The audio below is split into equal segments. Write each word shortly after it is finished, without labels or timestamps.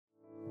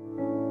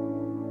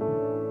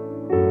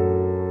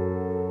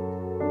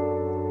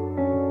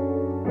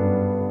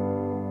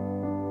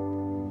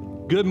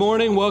Good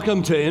morning.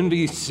 Welcome to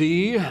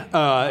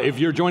NBC. If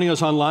you're joining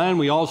us online,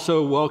 we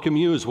also welcome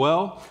you as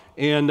well.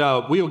 And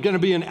we are going to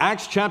be in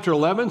Acts chapter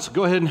 11, so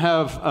go ahead and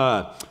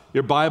have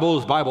your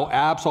Bibles, Bible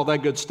apps, all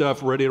that good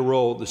stuff ready to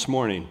roll this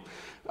morning.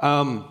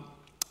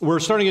 We're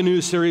starting a new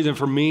series, and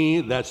for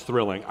me, that's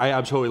thrilling. I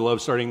absolutely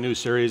love starting a new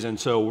series, and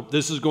so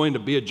this is going to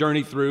be a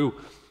journey through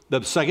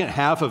the second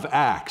half of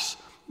Acts,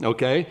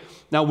 okay?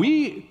 Now,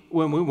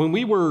 when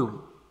we were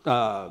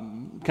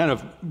kind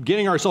of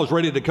getting ourselves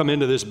ready to come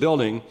into this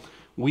building,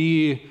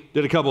 we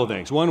did a couple of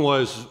things. One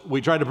was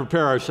we tried to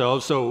prepare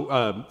ourselves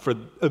for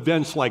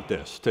events like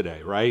this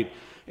today, right?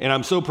 And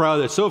I'm so proud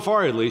that so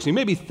far, at least, you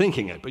may be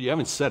thinking it, but you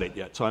haven't said it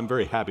yet, so I'm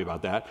very happy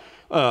about that.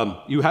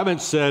 You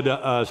haven't said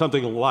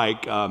something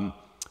like,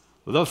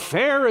 the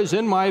fair is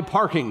in my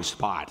parking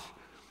spot,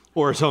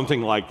 or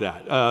something like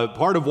that.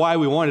 Part of why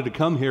we wanted to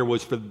come here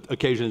was for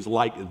occasions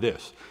like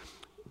this.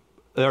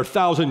 There are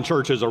 1,000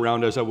 churches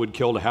around us that would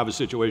kill to have a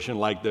situation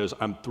like this.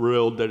 I'm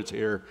thrilled that it's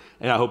here,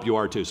 and I hope you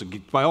are too. So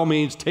by all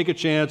means, take a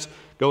chance.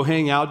 Go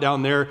hang out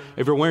down there.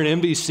 If you're wearing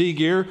NBC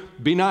gear,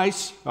 be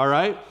nice, all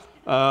right?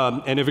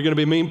 And if you're going to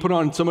be mean, put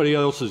on somebody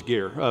else's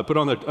gear. Put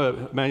on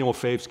the Manual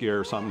Faith's gear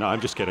or something. No, I'm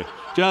just kidding.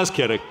 Just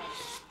kidding.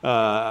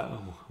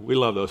 We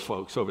love those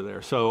folks over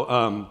there.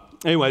 So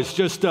anyways,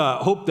 just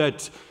hope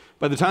that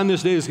by the time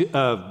this day is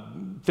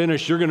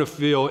finished, you're going to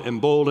feel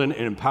emboldened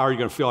and empowered. You're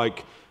going to feel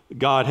like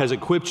God has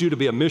equipped you to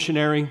be a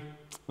missionary,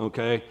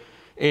 okay?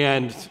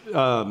 And,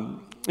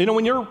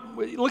 when you're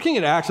looking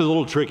at Acts is a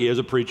little tricky as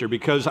a preacher,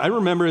 because I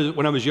remember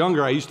when I was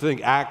younger, I used to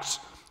think Acts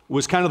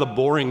was kind of the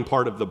boring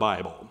part of the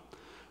Bible.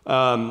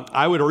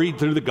 I would read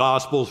through the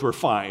Gospels, were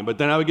fine, but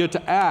then I would get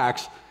to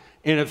Acts,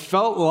 and it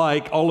felt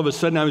like all of a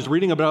sudden I was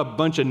reading about a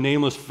bunch of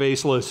nameless,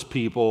 faceless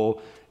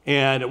people,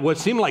 and what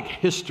seemed like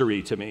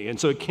history to me. And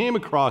so it came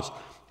across,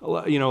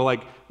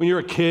 like when you're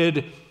a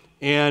kid,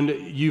 and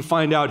you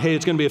find out, hey,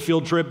 it's going to be a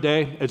field trip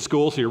day at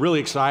school, so you're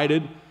really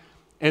excited.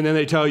 And then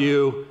they tell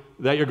you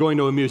that you're going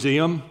to a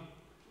museum.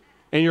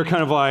 And you're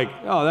kind of like,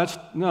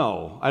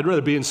 no, I'd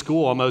rather be in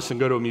school almost than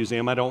go to a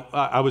museum.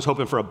 I was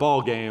hoping for a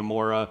ball game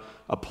or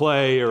a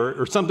play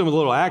or something with a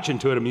little action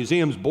to it. A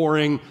museum's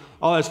boring.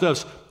 All that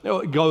stuff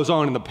goes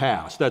on in the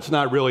past. That's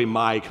not really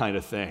my kind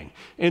of thing.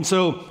 And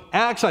so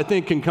Acts, I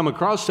think, can come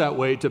across that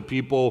way to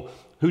people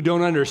who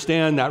don't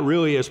understand that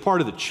really as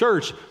part of the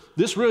church,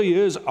 this really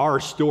is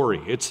our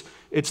story.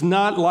 It's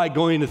not like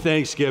going to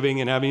Thanksgiving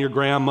and having your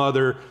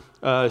grandmother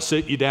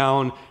sit you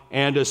down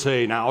and to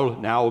say,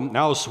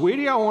 now,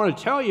 sweetie, I want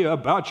to tell you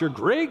about your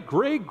great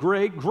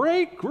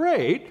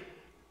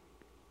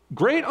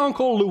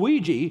Uncle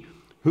Luigi,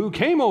 who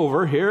came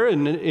over here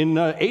in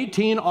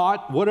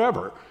 18-aught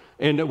whatever,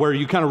 and where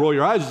you kind of roll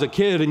your eyes as a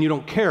kid and you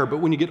don't care, but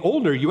when you get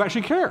older, you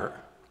actually care.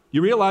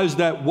 You realize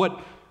that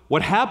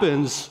what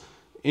happens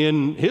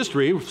in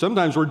history,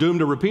 sometimes we're doomed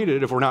to repeat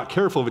it if we're not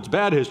careful. If it's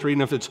bad history,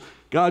 and if it's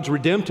God's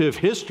redemptive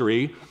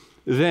history,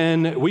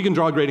 then we can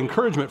draw great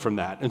encouragement from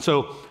that. And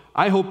so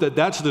I hope that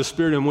that's the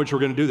spirit in which we're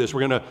going to do this.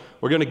 We're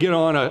going to get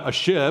on a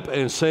ship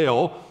and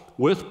sail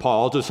with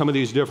Paul to some of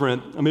these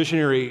different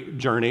missionary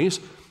journeys,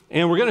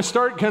 and we're going to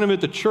start kind of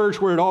at the church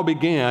where it all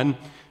began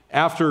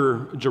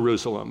after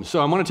Jerusalem.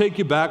 So I'm going to take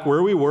you back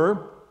where we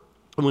were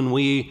when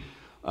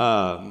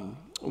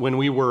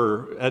we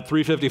were at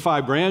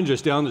 355 Grand,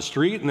 just down the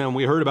street, and then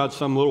we heard about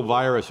some little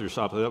virus or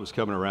something that was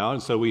coming around.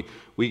 And so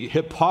we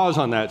hit pause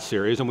on that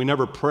series, and we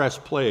never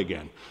pressed play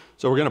again.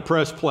 So we're going to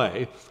press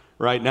play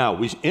right now.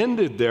 We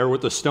ended there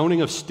with the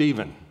stoning of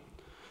Stephen.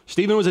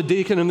 Stephen was a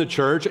deacon in the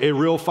church, a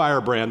real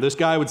firebrand. This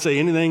guy would say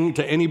anything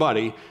to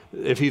anybody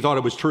if he thought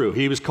it was true.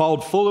 He was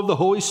called full of the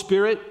Holy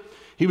Spirit.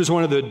 He was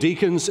one of the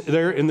deacons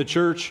there in the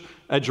church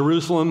at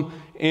Jerusalem.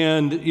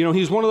 And,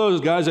 he's one of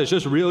those guys that's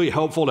just really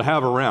helpful to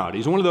have around.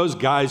 He's one of those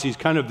guys, he's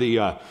kind of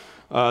the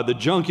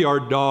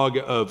junkyard dog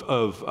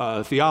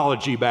of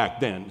theology back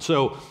then.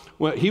 So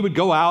he would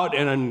go out,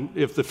 and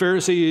if the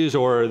Pharisees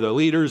or the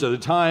leaders of the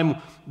time,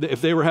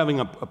 if they were having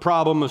a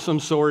problem of some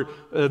sort,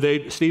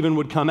 Stephen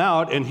would come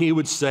out and he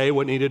would say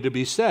what needed to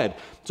be said.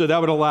 So that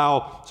would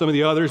allow some of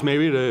the others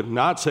maybe to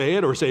not say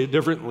it or say it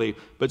differently.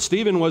 But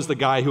Stephen was the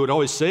guy who would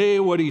always say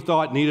what he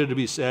thought needed to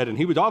be said, and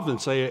he would often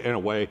say it in a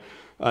way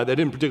that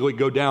didn't particularly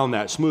go down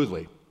that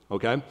smoothly,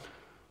 okay?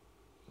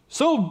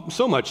 So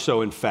much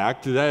so, in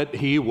fact, that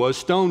he was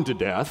stoned to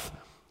death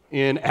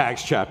in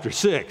Acts chapter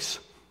 6.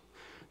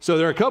 So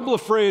there are a couple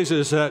of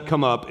phrases that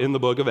come up in the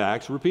book of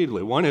Acts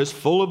repeatedly. One is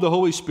full of the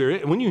Holy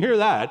Spirit. And when you hear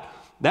that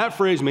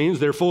phrase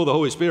means they're full of the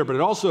Holy Spirit, but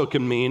it also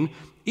can mean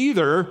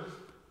either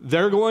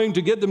they're going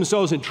to get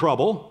themselves in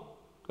trouble,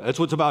 that's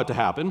what's about to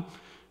happen,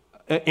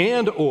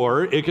 and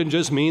or it can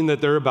just mean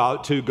that they're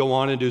about to go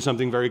on and do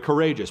something very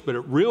courageous. But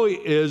it really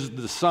is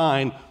the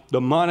sign,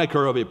 the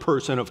moniker of a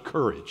person of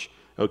courage,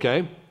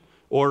 okay?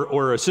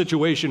 Or a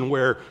situation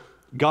where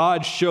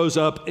God shows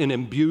up and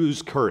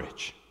imbues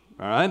courage,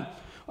 all right?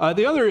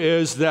 The other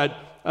is that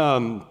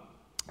the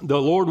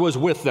Lord was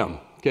with them.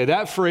 Okay,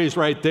 that phrase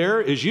right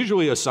there is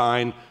usually a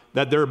sign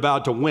that they're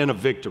about to win a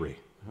victory.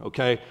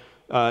 Okay,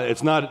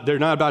 They're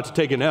not about to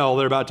take an L,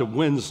 they're about to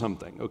win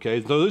something,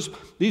 okay? So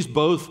these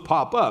both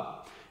pop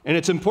up. And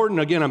it's important,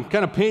 again, I'm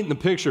kind of painting the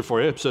picture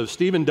for you. So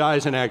Stephen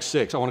dies in Acts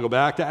 6. I want to go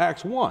back to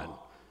Acts 1.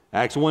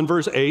 Acts 1,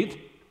 verse 8,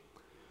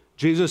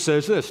 Jesus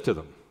says this to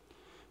them: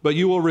 "But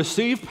you will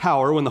receive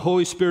power when the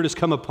Holy Spirit has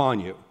come upon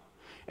you,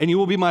 and you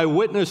will be my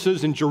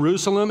witnesses in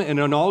Jerusalem and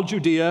in all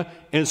Judea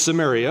and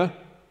Samaria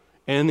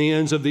and the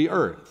ends of the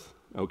earth,"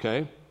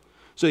 okay?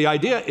 So the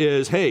idea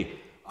is, hey,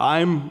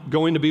 I'm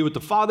going to be with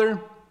the Father.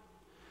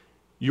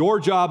 Your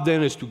job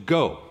then is to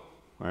go,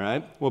 all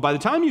right? Well, by the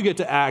time you get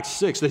to Acts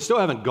 6, they still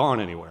haven't gone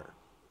anywhere.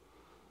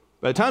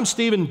 By the time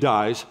Stephen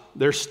dies,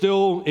 they're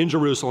still in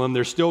Jerusalem.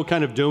 They're still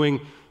kind of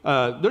doing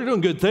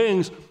good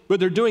things,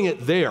 but they're doing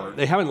it there.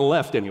 They haven't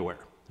left anywhere,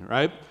 all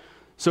right?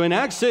 So in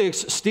Acts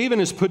 6, Stephen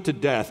is put to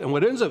death, and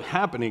what ends up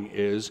happening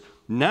is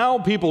now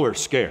people are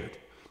scared.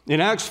 In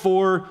Acts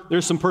 4,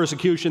 there's some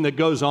persecution that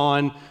goes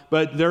on,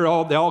 but they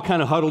all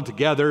kind of huddled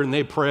together and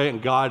they pray,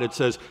 and God, it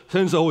says,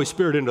 sends the Holy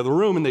Spirit into the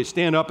room, and they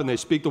stand up and they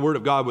speak the word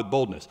of God with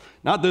boldness.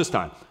 Not this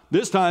time.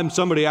 This time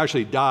somebody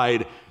actually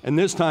died, and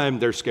this time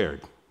they're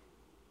scared.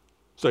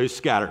 So they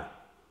scatter.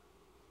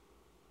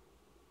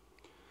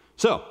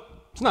 So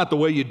it's not the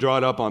way you draw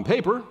it up on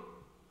paper.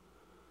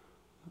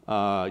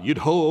 You'd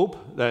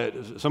hope that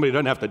somebody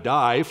doesn't have to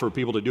die for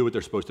people to do what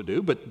they're supposed to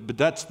do, but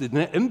that's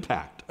the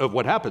impact of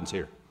what happens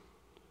here.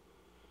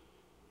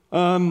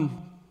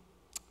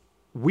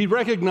 We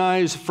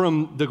recognize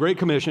from the Great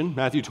Commission,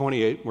 Matthew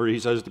 28, where he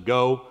says to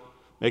go,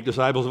 make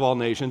disciples of all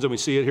nations, and we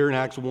see it here in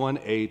Acts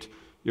 1:8.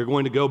 You're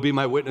going to go be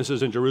my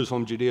witnesses in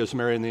Jerusalem, Judea,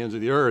 Samaria, and the ends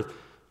of the earth.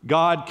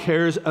 God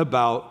cares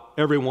about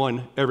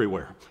everyone,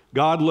 everywhere.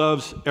 God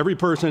loves every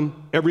person,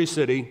 every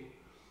city,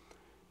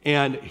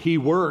 and he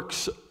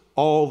works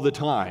all the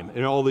time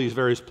in all these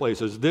various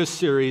places. This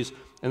series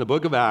in the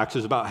book of Acts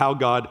is about how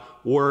God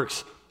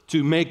works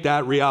to make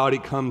that reality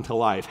come to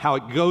life, how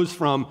it goes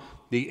from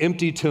the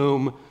empty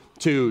tomb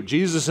to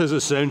Jesus'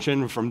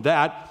 ascension, from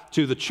that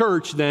to the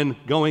church then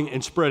going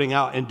and spreading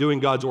out and doing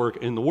God's work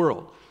in the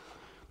world.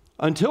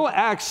 Until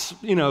Acts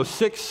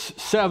 6,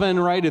 7,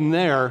 right in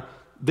there,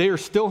 they are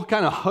still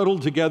kind of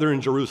huddled together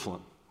in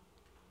Jerusalem,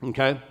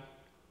 okay?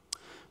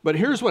 But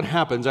here's what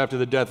happens after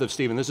the death of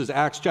Stephen. This is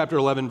Acts chapter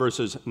 11,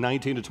 verses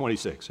 19 to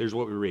 26. Here's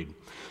what we read.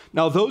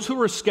 "Now those who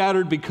were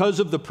scattered because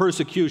of the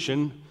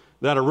persecution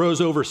that arose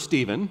over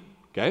Stephen,"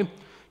 okay,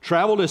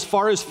 "traveled as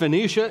far as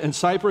Phoenicia and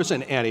Cyprus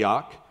and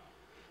Antioch,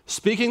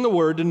 speaking the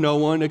word to no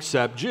one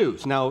except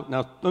Jews." Now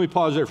let me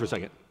pause there for a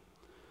second.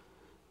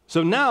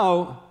 So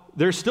now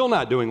they're still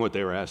not doing what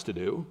they were asked to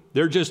do.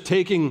 They're just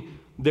taking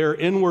their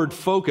inward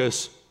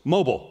focus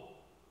mobile.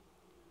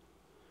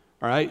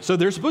 All right? So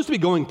they're supposed to be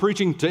going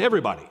preaching to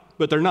everybody,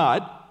 but they're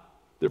not.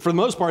 For the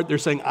most part, they're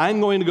saying, I'm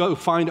going to go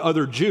find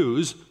other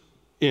Jews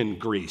in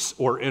Greece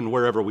or in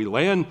wherever we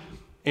land,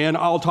 and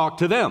I'll talk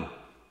to them.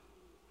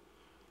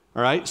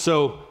 All right?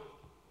 So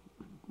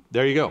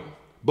there you go.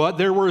 But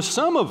there were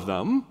some of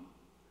them,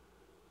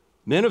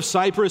 men of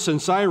Cyprus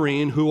and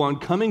Cyrene, who on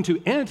coming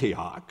to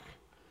Antioch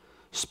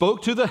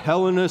spoke to the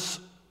Hellenists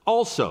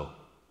also,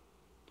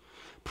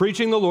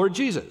 preaching the Lord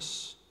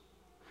Jesus.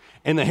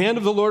 And the hand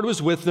of the Lord was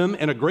with them,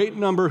 and a great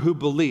number who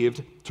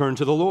believed turned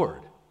to the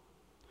Lord.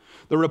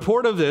 The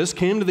report of this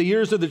came to the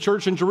ears of the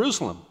church in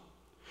Jerusalem,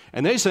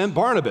 and they sent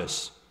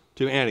Barnabas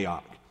to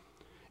Antioch.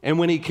 And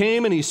when he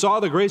came and he saw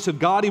the grace of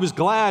God, he was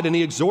glad, and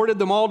he exhorted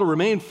them all to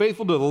remain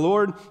faithful to the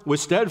Lord with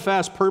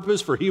steadfast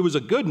purpose, for he was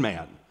a good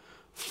man,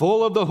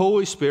 full of the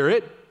Holy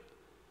Spirit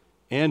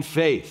and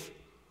faith.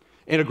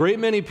 And a great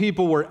many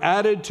people were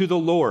added to the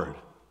Lord.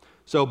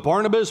 So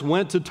Barnabas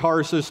went to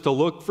Tarsus to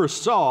look for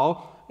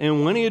Saul,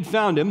 and when he had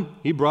found him,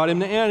 he brought him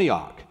to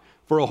Antioch.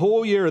 For a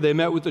whole year they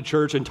met with the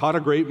church and taught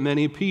a great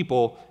many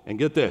people. And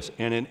get this,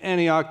 and in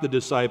Antioch the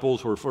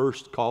disciples were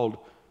first called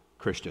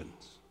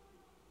Christians.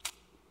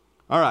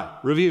 All right,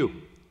 review.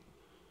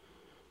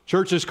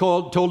 Church is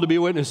told to be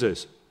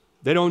witnesses.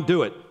 They don't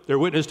do it. They're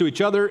witness to each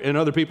other and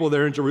other people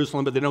there in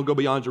Jerusalem, but they don't go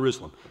beyond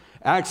Jerusalem.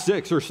 Acts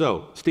 6 or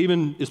so,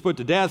 Stephen is put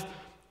to death.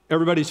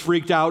 Everybody's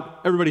freaked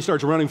out. Everybody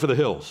starts running for the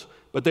hills.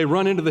 But they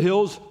run into the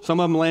hills. Some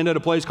of them land at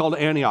a place called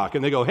Antioch,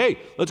 and they go, hey,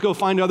 let's go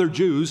find other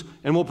Jews,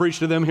 and we'll preach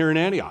to them here in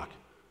Antioch.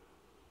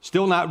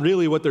 Still not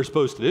really what they're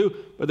supposed to do,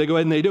 but they go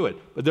ahead and they do it.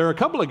 But there are a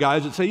couple of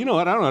guys that say, you know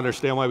what, I don't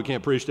understand why we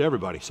can't preach to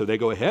everybody. So they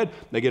go ahead,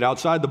 they get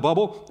outside the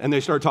bubble, and they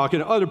start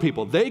talking to other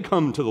people. They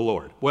come to the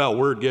Lord. Well,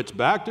 word gets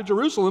back to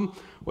Jerusalem,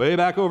 way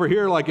back over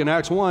here, like in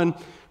Acts 1.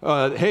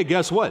 Hey,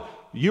 guess what?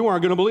 You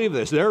aren't going to believe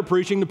this. They're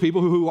preaching to people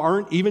who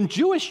aren't even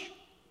Jewish.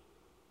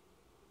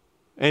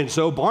 And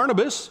so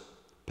Barnabas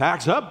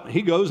packs up.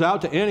 He goes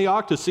out to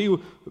Antioch to see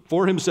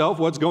for himself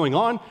what's going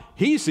on.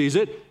 He sees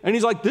it, and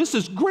he's like, this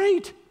is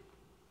great.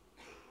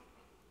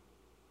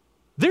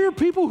 There are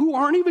people who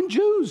aren't even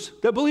Jews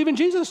that believe in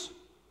Jesus.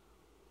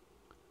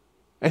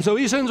 And so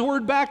he sends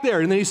word back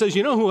there, and then he says,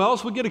 you know who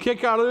else would get a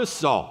kick out of this?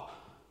 Saul.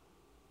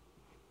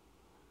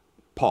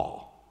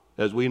 Paul,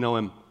 as we know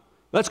him.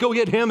 Let's go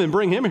get him and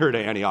bring him here to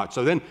Antioch.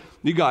 So then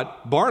you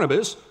got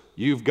Barnabas,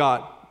 you've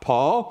got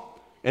Paul,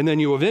 And then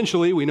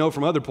we know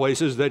from other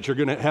places that you're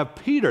going to have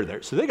Peter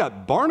there. So they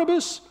got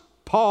Barnabas,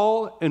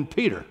 Paul, and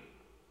Peter.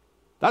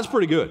 That's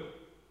pretty good.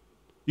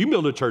 You can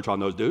build a church on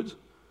those dudes.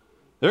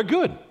 They're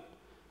good.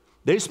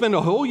 They spend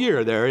a whole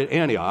year there at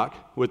Antioch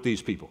with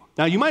these people.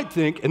 Now you might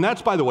think, and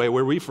that's, by the way,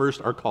 where we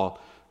first are called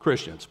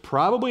Christians.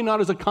 Probably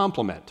not as a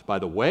compliment, by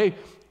the way.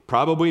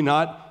 Probably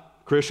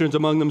not Christians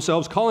among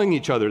themselves calling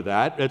each other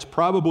that. It's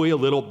probably a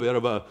little bit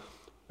of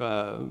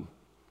a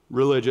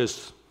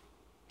religious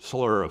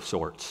slur of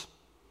sorts.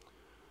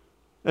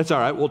 That's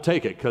all right, we'll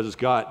take it because it's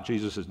got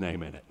Jesus'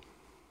 name in it.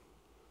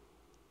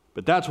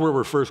 But that's where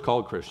we're first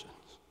called Christians.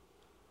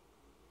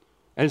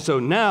 And so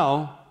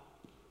now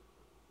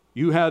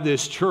you have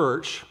this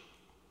church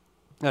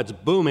that's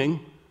booming,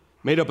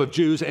 made up of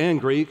Jews and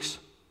Greeks.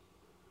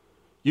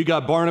 You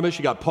got Barnabas,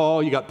 you got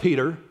Paul, you got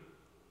Peter.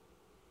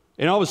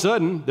 And all of a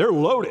sudden, they're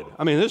loaded.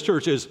 I mean, this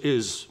church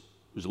is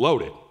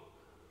loaded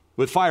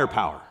with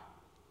firepower.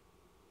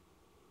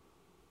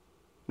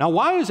 Now,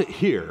 why is it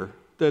here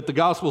that the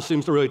gospel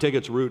seems to really take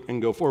its root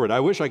and go forward?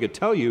 I wish I could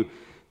tell you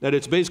that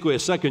it's basically a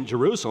second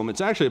Jerusalem. It's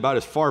actually about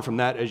as far from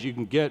that as you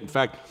can get. In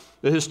fact,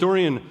 the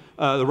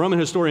Roman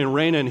historian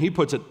Renan, he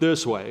puts it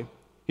this way.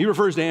 He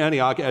refers to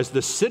Antioch as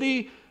the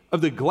city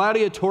of the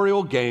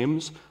gladiatorial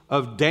games,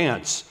 of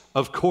dance,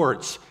 of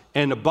courts,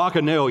 and of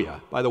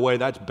bacchanalia. By the way,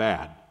 that's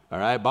bad. All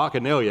right,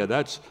 bacchanalia,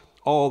 that's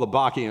all the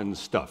Bacchian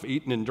stuff,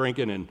 eating and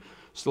drinking and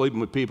sleeping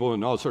with people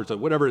and all sorts of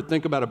whatever.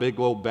 Think about a big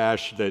old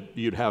bash that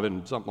you'd have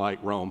in something like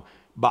Rome.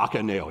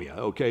 Bacchanalia,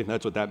 okay?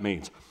 That's what that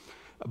means.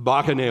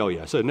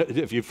 Bacchanalia. So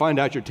if you find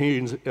out your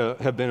teens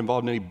have been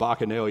involved in any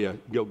bacchanalia,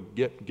 go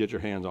get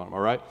your hands on them, all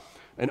right?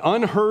 An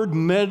unheard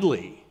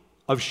medley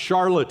of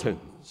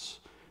charlatans,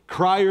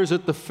 criers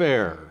at the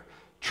fair,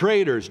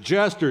 traders,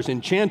 jesters,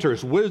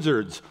 enchanters,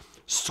 wizards,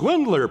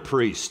 swindler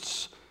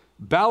priests,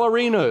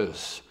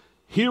 ballerinas,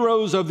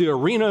 heroes of the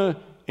arena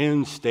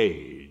and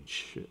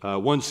stage.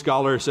 One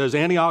scholar says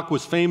Antioch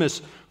was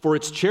famous for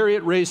its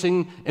chariot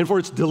racing and for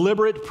its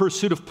deliberate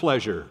pursuit of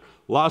pleasure.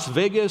 Las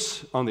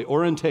Vegas on the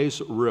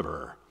Orontes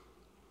River.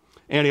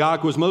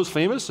 Antioch was most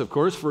famous, of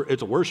course, for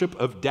its worship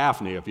of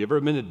Daphne. If you've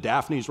ever been to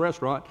Daphne's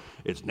restaurant,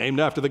 it's named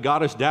after the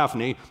goddess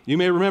Daphne. You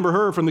may remember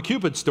her from the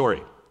Cupid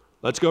story.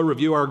 Let's go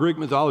review our Greek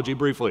mythology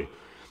briefly.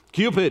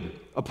 Cupid,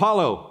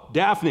 Apollo,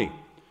 Daphne.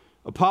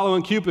 Apollo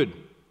and Cupid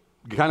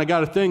kind of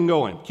got a thing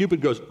going.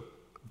 Cupid goes,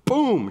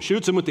 boom,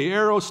 shoots him with the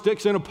arrow,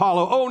 sticks in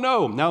Apollo. Oh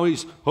no, now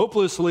he's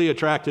hopelessly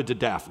attracted to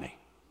Daphne.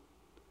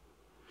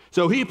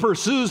 So he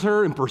pursues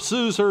her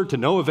to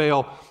no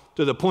avail,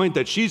 to the point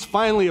that she's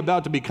finally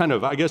about to be kind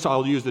of, I guess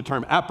I'll use the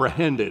term,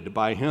 apprehended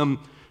by him.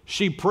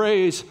 She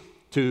prays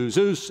to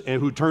Zeus,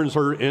 and who turns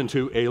her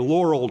into a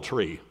laurel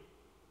tree.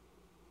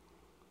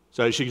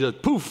 So she goes,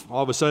 poof,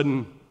 all of a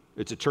sudden,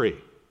 it's a tree.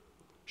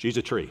 She's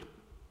a tree.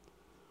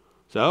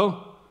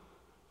 So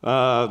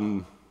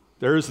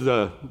there's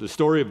the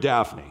story of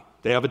Daphne.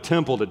 They have a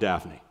temple to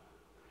Daphne.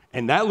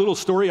 And that little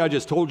story I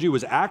just told you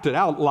was acted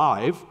out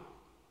live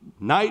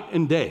night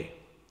and day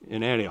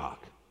in Antioch.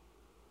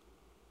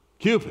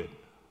 Cupid,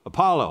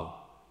 Apollo,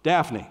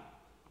 Daphne.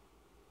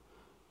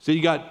 So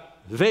you got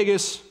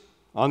Vegas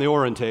on the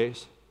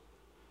Orontes.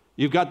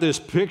 You've got this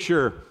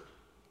picture,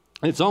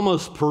 it's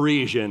almost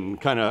Parisian,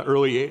 kind of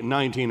early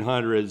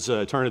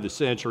 1900s, turn of the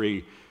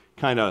century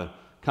kind of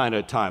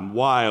time.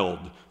 Wild,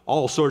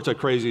 all sorts of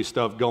crazy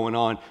stuff going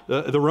on.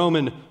 The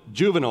Roman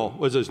Juvenal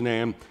was his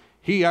name.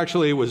 He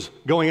actually was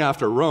going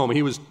after Rome.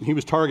 He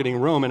was targeting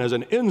Rome, and as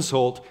an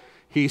insult,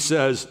 he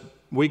says,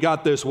 we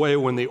got this way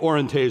when the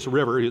Orontes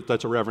River,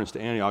 that's a reference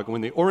to Antioch,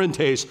 when the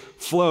Orontes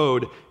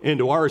flowed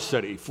into our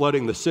city,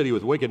 flooding the city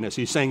with wickedness.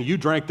 He's saying, you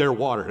drank their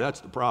water.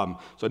 That's the problem.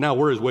 So now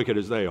we're as wicked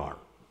as they are.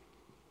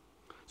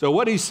 So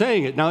what he's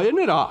saying, now isn't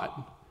it odd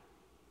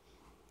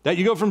that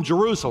you go from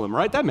Jerusalem,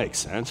 right? That makes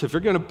sense. If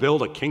you're going to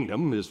build a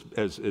kingdom, if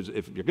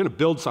you're going to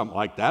build something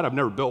like that, I've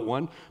never built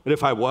one, but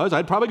if I was,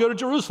 I'd probably go to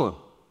Jerusalem.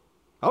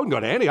 I wouldn't go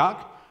to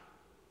Antioch.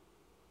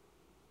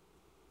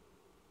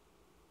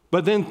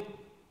 But then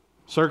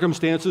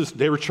circumstances,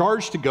 they were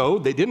charged to go,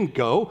 they didn't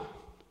go,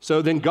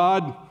 so then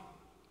God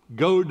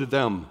goaded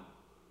them.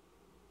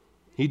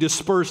 He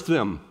dispersed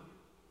them.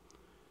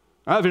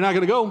 All right, if you're not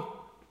going to go,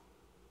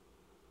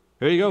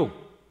 here you go.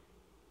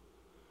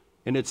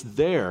 And it's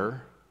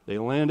there, they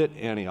land at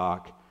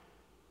Antioch,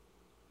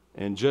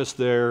 and just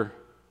there,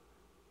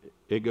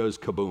 it goes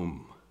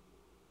kaboom.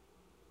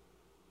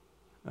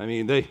 I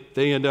mean, they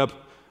end up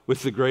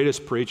with the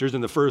greatest preachers.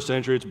 In the first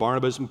century, it's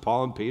Barnabas and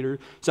Paul and Peter.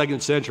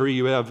 Second century,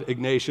 you have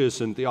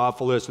Ignatius and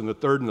Theophilus. In the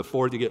third and the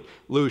fourth, you get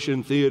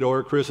Lucian,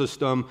 Theodore,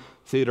 Chrysostom,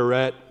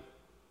 Theodoret.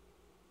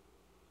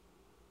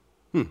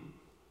 All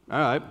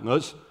right,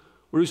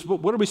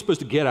 what are we supposed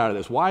to get out of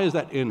this? Why is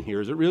that in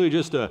here? Is it really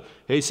just a,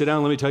 hey, sit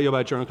down, let me tell you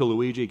about your Uncle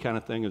Luigi kind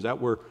of thing? Is that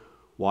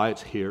why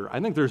it's here? I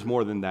think there's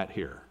more than that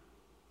here.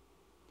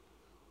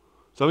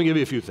 So let me give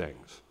you a few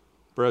things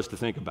for us to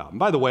think about. And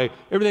by the way,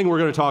 everything we're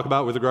going to talk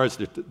about with regards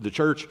to the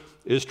church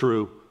is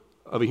true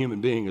of a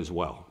human being as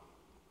well.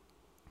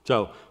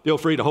 So feel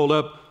free to hold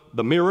up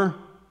the mirror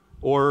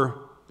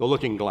or the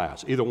looking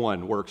glass. Either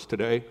one works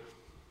today.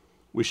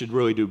 We should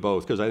really do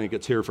both because I think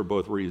it's here for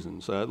both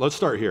reasons. Let's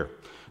start here.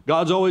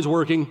 God's always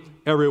working,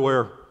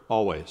 everywhere,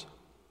 always.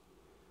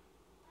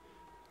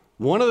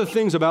 One of the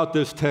things about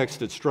this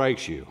text that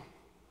strikes you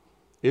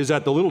is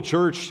that the little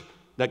church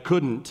that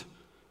couldn't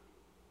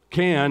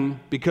can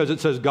because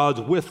it says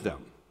God's with them,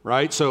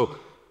 right? So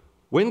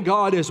when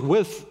God is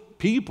with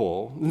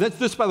people, and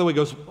this, by the way,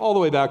 goes all the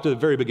way back to the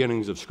very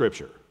beginnings of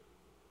Scripture.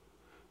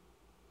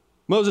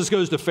 Moses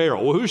goes to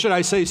Pharaoh. Well, who should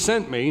I say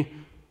sent me?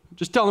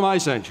 Just tell him I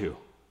sent you.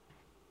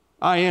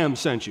 I am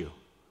sent you.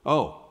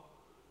 Oh,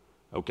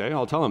 okay,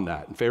 I'll tell him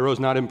that. And Pharaoh's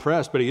not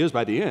impressed, but he is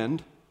by the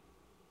end.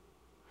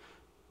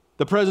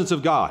 The presence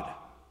of God.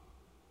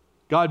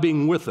 God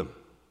being with them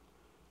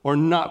or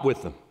not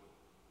with them.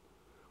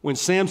 When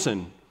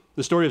Samson,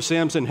 the story of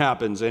Samson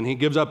happens, and he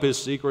gives up his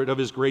secret of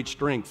his great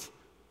strength.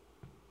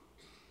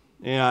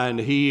 And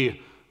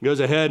he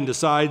goes ahead and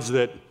decides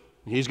that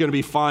he's going to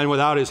be fine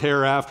without his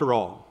hair after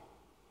all.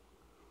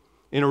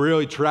 In a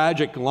really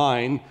tragic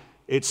line,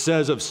 it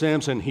says of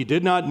Samson, he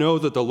did not know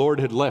that the Lord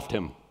had left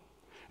him.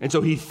 And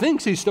so he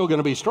thinks he's still going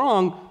to be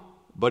strong,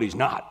 but he's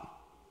not.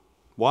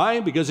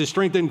 Why? Because his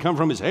strength didn't come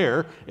from his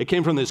hair. It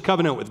came from this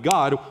covenant with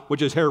God,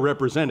 which his hair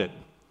represented.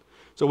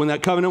 So when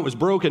that covenant was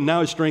broken,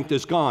 now his strength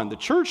is gone. The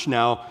church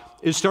now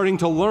is starting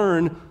to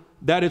learn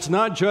that it's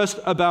not just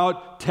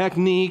about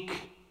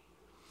technique.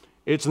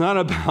 It's not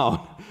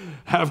about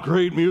have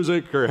great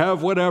music or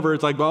have whatever.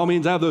 It's like, by all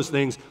means, have those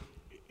things.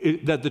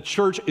 That the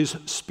church is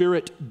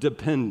spirit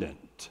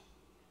dependent.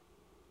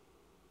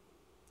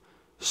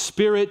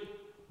 Spirit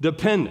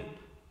dependent.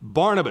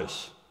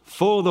 Barnabas,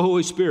 full of the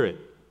Holy Spirit.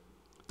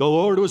 The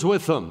Lord was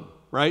with them,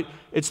 right?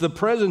 It's the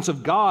presence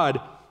of God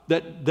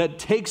that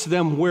takes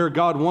them where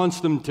God wants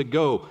them to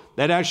go,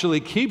 that actually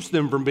keeps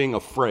them from being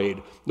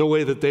afraid the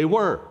way that they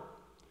were.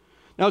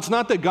 Now, it's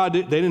not that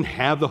they didn't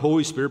have the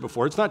Holy Spirit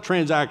before. It's not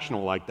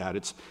transactional like that.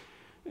 It's,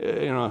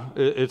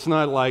 it's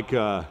not like,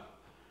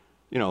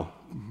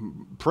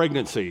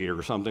 pregnancy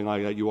or something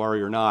like that. You are or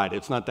you're not.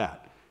 It's not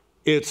that.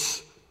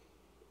 It's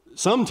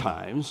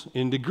sometimes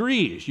in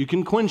degrees. You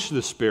can quench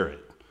the Spirit.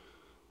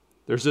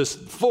 There's this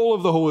full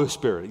of the Holy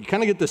Spirit. You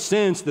kind of get the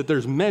sense that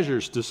there's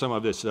measures to some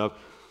of this stuff.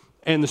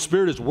 And the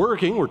Spirit is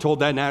working. We're told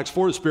that in Acts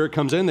 4. The Spirit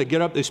comes in. They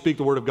get up. They speak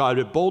the word of God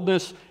with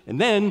boldness. And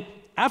then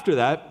after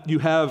that, you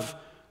have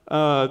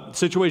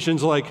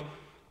situations like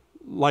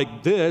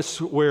this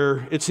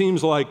where it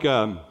seems like,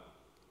 you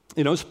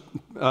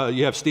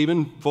have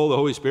Stephen full of the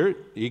Holy Spirit.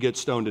 He gets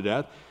stoned to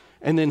death.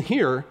 And then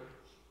here,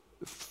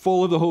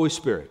 full of the Holy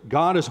Spirit.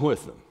 God is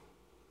with them.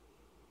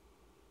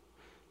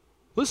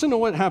 Listen to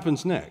what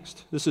happens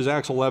next. This is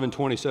Acts 11,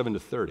 27 to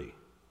 30.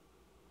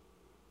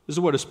 This is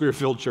what a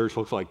Spirit-filled church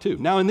looks like too.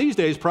 Now in these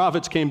days,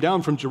 prophets came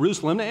down from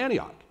Jerusalem to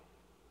Antioch.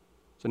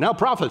 So now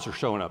prophets are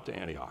showing up to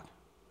Antioch.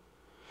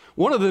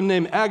 One of them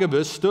named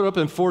Agabus stood up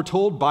and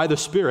foretold by the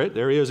Spirit,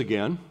 there he is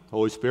again,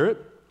 Holy Spirit,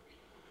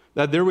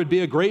 that there would be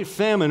a great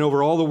famine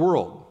over all the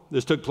world.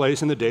 This took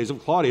place in the days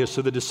of Claudius.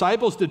 So the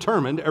disciples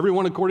determined,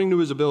 everyone according to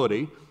his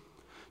ability,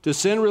 to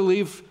send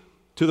relief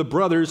to the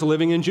brothers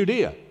living in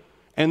Judea.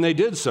 And they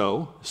did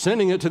so,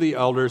 sending it to the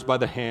elders by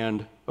the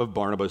hand of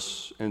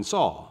Barnabas and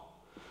Saul.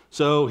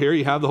 So here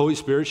you have the Holy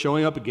Spirit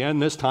showing up again,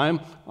 this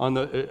time on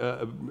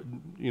the,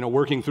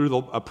 working through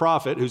a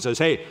prophet who says,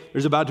 hey,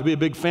 there's about to be a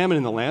big famine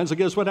in the land. So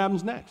guess what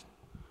happens next?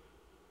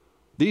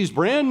 These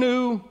brand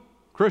new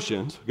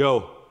Christians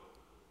go,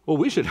 well,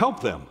 we should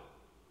help them.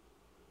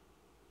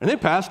 And they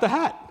pass the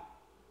hat.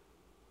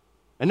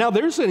 And now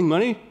they're sending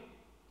money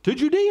to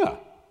Judea.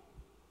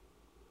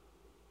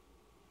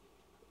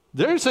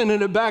 They're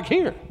sending it back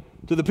here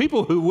to the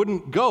people who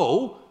wouldn't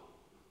go.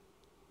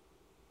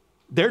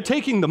 They're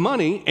taking the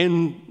money,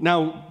 and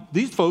now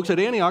these folks at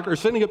Antioch are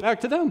sending it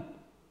back to them.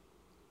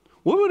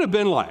 What would it have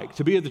been like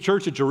to be at the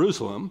church at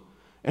Jerusalem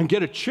and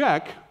get a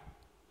check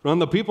from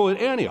the people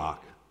at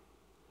Antioch?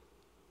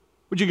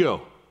 Would you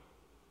go,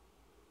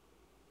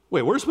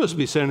 wait, we're supposed to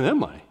be sending them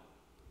money.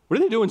 What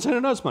are they doing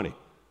sending us money?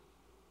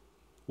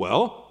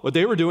 Well, what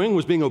they were doing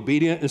was being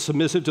obedient and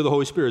submissive to the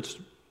Holy Spirit's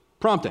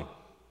prompting,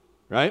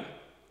 right?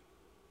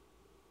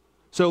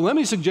 So let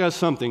me suggest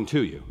something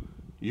to you.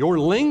 Your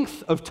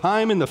length of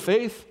time in the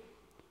faith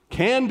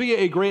can be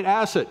a great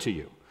asset to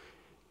you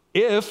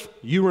if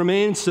you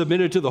remain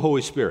submitted to the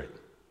Holy Spirit.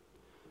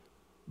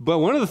 But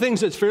one of the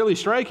things that's fairly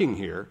striking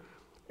here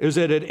is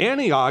that at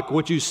Antioch,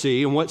 what you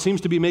see and what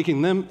seems to be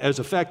making them as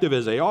effective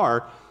as they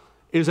are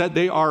is that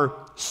they are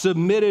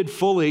submitted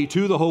fully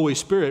to the Holy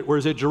Spirit,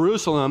 whereas at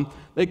Jerusalem,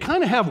 they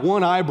kind of have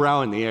one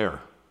eyebrow in the air.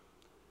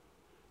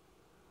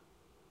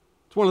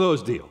 It's one of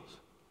those deals.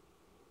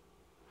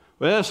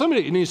 Well,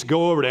 somebody needs to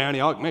go over to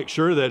Antioch and make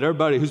sure that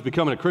everybody who's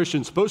becoming a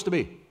Christian is supposed to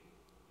be.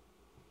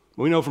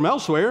 We know from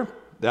elsewhere,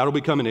 that'll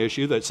become an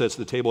issue that sets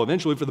the table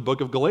eventually for the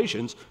book of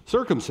Galatians,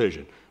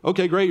 circumcision.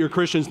 Okay, great, you're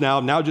Christians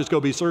now just go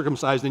be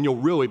circumcised and you'll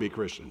really be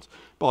Christians.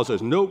 Paul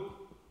says, nope.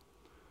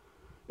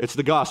 It's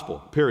the gospel,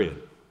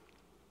 period.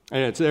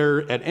 And it's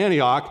there at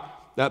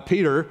Antioch that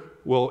Peter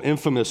will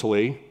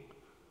infamously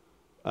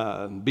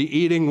be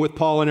eating with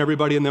Paul and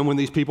everybody, and then when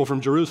these people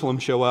from Jerusalem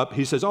show up,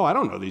 he says, oh, I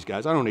don't know these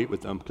guys. I don't eat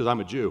with them because I'm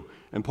a Jew.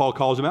 And Paul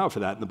calls him out for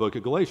that in the book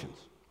of Galatians.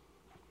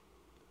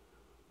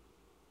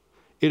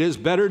 It is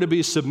better to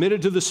be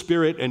submitted to the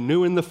Spirit and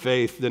new in the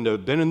faith than to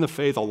have been in the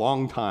faith a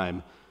long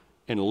time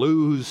and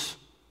lose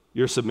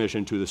your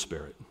submission to the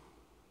Spirit.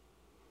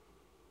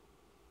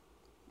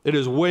 It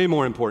is way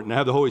more important to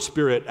have the Holy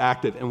Spirit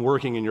active and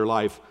working in your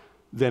life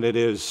than it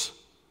is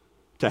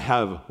to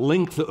have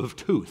length of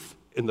tooth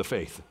in the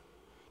faith.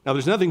 Now,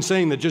 there's nothing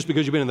saying that just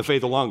because you've been in the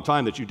faith a long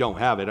time that you don't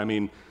have it. I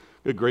mean,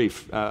 good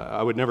grief,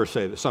 I would never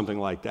say something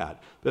like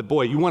that. But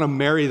boy, you want to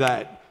marry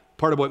that.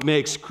 Part of what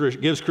gives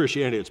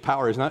Christianity its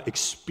power is not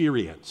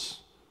experience.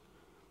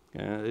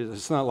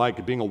 It's not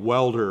like being a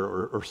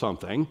welder or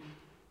something.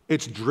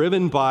 It's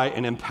driven by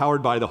and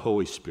empowered by the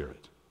Holy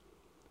Spirit.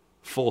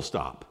 Full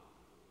stop.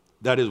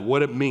 That is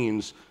what it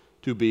means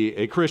to be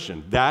a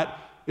Christian. That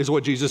is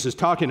what Jesus is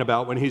talking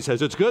about when he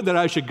says, it's good that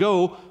I should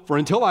go, for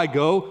until I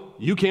go,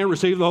 you can't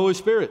receive the Holy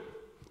Spirit.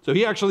 So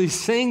he actually is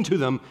saying to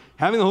them,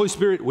 having the Holy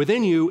Spirit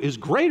within you is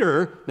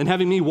greater than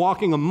having me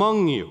walking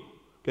among you.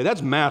 Okay,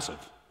 that's massive.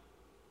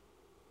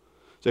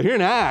 So here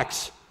in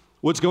Acts,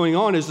 what's going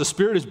on is the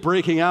Spirit is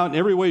breaking out in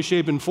every way,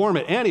 shape, and form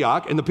at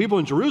Antioch, and the people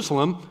in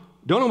Jerusalem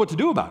don't know what to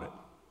do about it.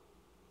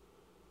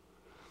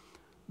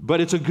 But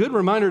it's a good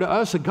reminder to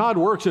us that God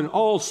works in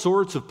all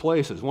sorts of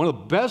places. One of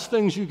the best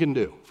things you can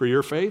do for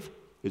your faith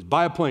is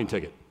buy a plane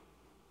ticket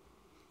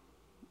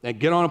and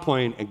get on a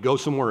plane and go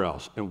somewhere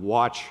else and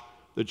watch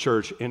the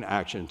church in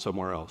action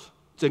somewhere else.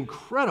 It's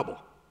incredible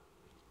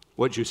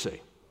what you see.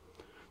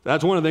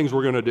 That's one of the things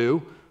we're going to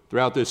do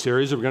throughout this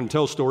series. We're going to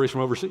tell stories from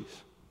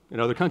overseas in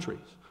other countries,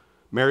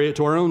 marry it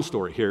to our own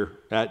story here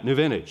at New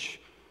Vintage,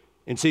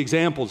 and see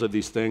examples of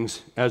these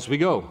things as we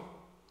go.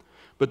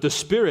 But the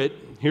Spirit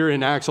here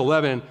in Acts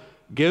 11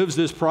 gives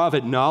this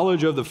prophet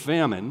knowledge of the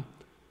famine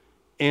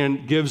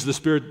and gives the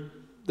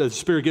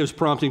Spirit gives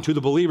prompting to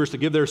the believers to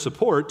give their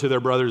support to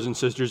their brothers and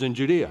sisters in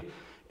Judea.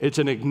 It's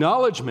an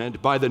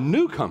acknowledgement by the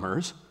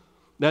newcomers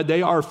that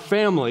they are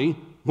family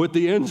with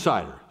the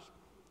insiders.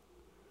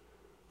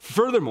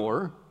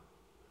 Furthermore,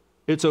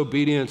 it's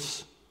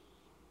obedience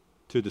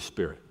to the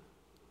Spirit.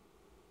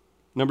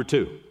 Number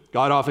 2,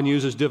 God often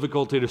uses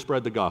difficulty to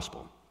spread the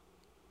gospel.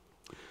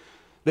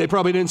 They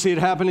probably didn't see it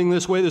happening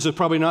this way. This is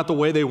probably not the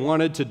way they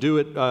wanted to do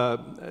it,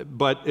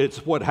 but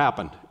it's what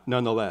happened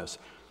nonetheless.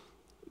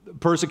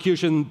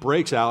 Persecution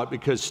breaks out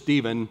because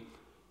Stephen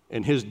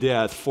and his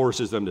death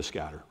forces them to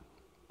scatter.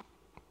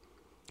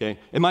 Okay?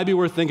 It might be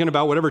worth thinking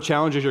about whatever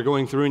challenges you're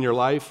going through in your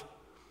life.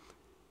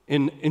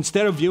 And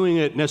instead of viewing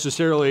it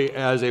necessarily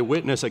as a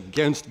witness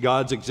against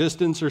God's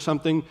existence or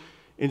something,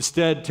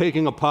 instead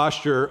taking a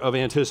posture of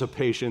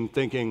anticipation,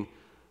 thinking,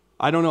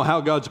 I don't know how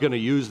God's going to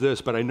use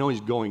this, but I know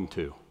he's going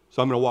to.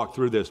 So I'm going to walk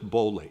through this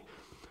boldly.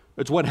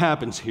 It's what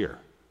happens here.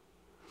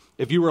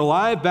 If you were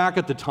alive back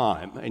at the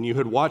time and you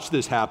had watched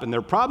this happen,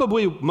 there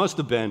probably must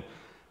have been,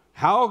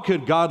 how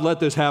could God let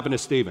this happen to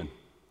Stephen?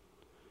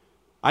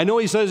 I know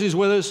he says he's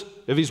with us.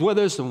 If he's with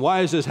us, then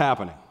why is this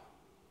happening?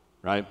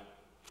 Right?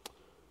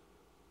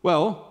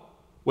 Well,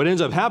 what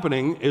ends up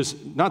happening is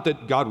not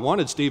that God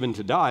wanted Stephen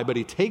to die, but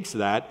he takes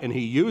that and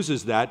he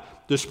uses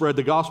that to spread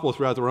the gospel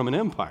throughout the Roman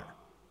Empire.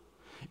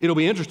 It'll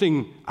be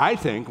interesting, I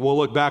think, we'll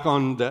look back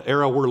on the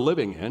era we're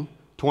living in,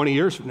 20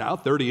 years from now,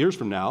 30 years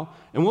from now,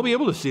 and we'll be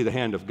able to see the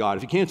hand of God.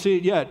 If you can't see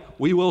it yet,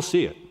 we will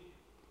see it.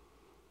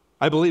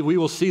 I believe we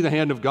will see the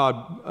hand of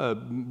God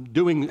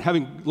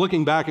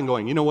looking back and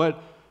going, you know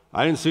what?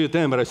 I didn't see it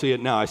then, but I see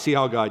it now. I see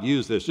how God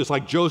used this. Just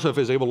like Joseph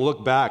is able to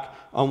look back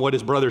on what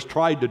his brothers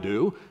tried to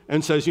do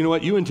and says, you know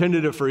what? You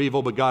intended it for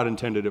evil, but God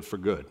intended it for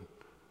good.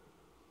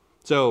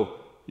 So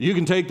you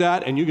can take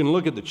that and you can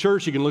look at the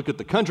church, you can look at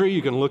the country,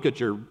 you can look at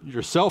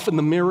yourself in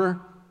the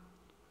mirror.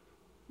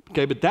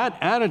 Okay, but that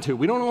attitude,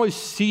 we don't always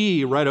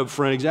see right up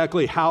front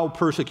exactly how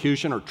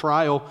persecution or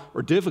trial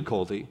or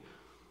difficulty,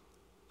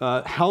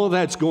 how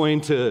that's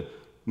going to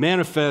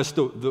manifest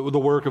the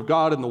work of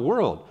God in the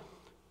world.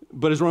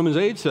 But as Romans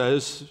 8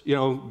 says, you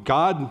know,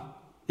 God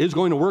is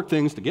going to work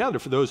things together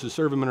for those who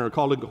serve him and are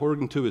called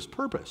according to his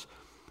purpose.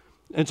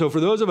 And so for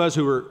those of us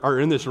who are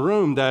in this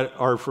room that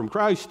are from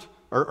Christ,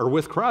 or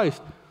with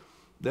Christ,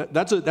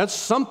 that's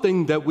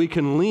something that we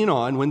can lean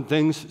on when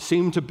things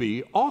seem to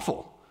be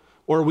awful,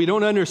 or we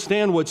don't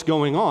understand what's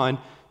going on,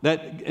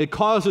 that it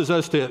causes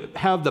us to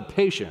have the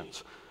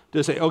patience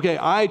to say, okay,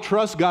 I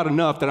trust God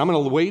enough that I'm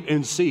going to wait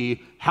and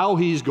see how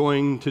he's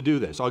going to do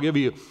this. I'll give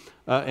you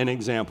an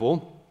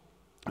example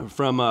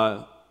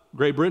from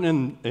Great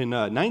Britain in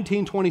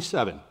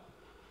 1927.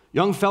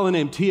 Young fellow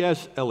named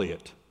T.S.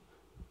 Eliot,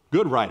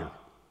 good writer,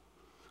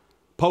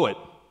 poet,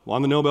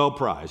 won the Nobel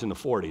Prize in the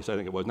 40s, I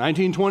think it was,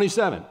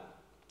 1927.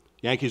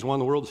 Yankees won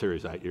the World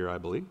Series that year, I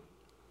believe.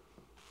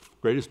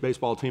 Greatest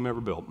baseball team ever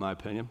built, in my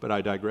opinion, but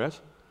I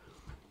digress.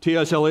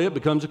 T.S. Eliot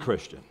becomes a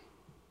Christian.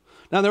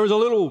 Now, there was a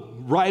little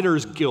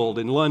writers' guild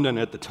in London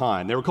at the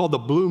time. They were called the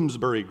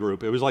Bloomsbury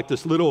Group. It was like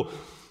this little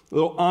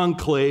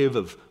enclave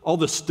of all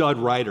the stud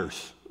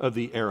writers of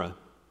the era.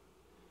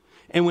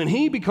 And when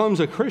he becomes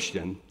a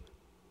Christian,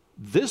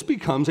 this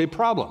becomes a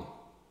problem.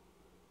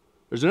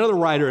 There's another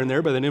writer in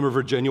there by the name of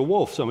Virginia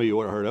Woolf, some of you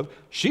would have heard of.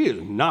 She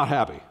is not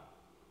happy.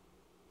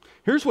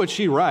 Here's what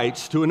she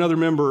writes to another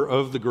member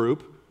of the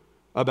group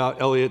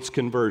about Eliot's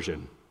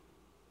conversion.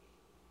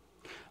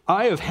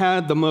 I have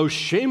had the most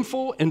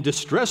shameful and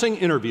distressing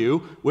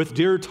interview with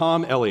dear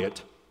Tom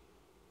Eliot,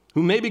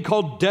 who may be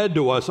called dead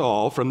to us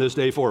all from this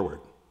day forward.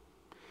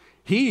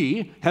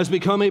 He has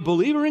become a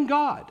believer in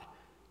God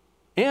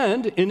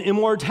and in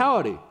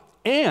immortality,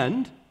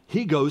 and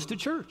he goes to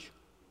church.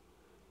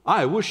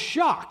 I was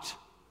shocked.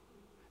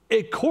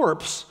 A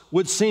corpse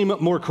would seem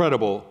more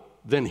credible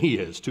than he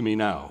is to me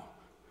now.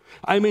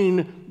 I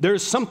mean,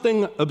 there's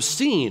something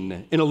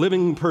obscene in a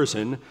living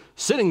person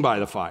sitting by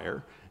the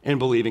fire and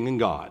believing in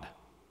God.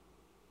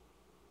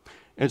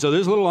 And so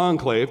this little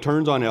enclave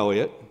turns on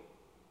Eliot.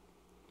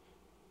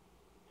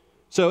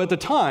 So at the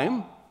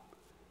time,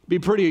 be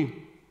pretty,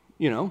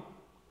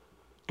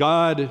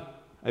 God,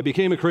 I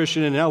became a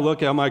Christian, and now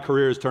look how my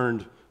career has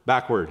turned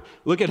backward.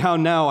 Look at how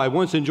now I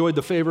once enjoyed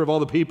the favor of all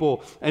the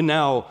people, and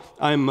now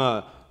I'm,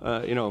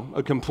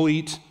 a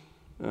complete,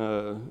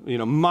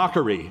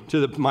 mockery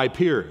to my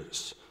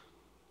peers.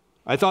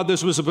 I thought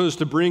this was supposed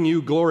to bring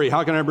you glory.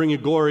 How can I bring you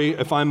glory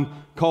if I'm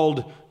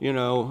called,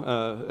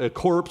 a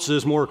corpse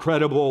is more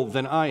credible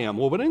than I am?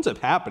 Well, what ends up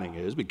happening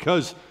is,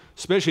 because,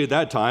 especially at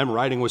that time,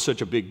 writing was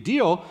such a big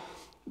deal,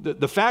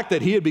 the fact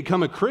that he had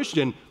become a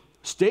Christian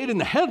stayed in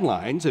the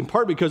headlines, in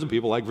part because of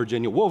people like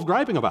Virginia Woolf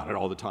griping about it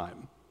all the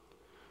time.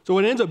 So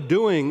what it ends up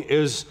doing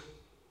is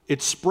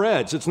it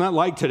spreads. It's not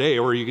like today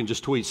where you can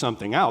just tweet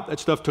something out. That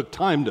stuff took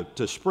time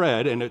to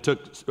spread, and it took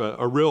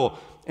a real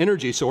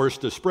energy source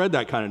to spread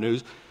that kind of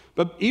news.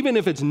 But even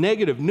if it's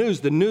negative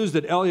news, the news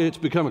that Eliot's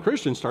become a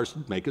Christian starts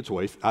to make its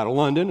way out of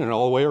London and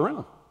all the way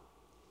around.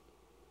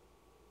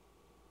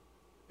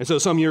 And so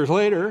some years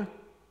later,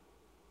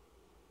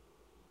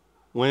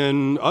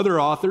 when other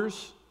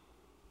authors,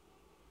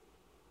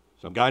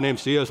 some guy named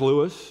C.S.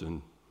 Lewis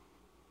and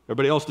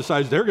everybody else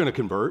decides they're going to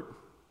convert,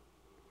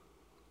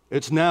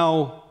 it's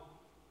now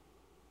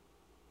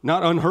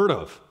not unheard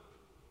of.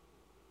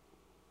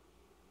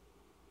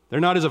 They're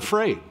not as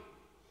afraid.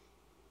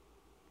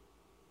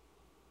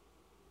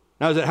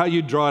 Now, is that how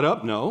you draw it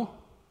up? No.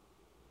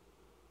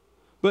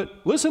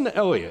 But listen to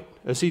Eliot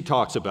as he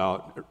talks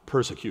about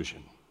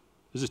persecution.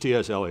 This is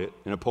T.S. Eliot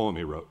in a poem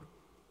he wrote.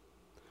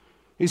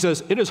 He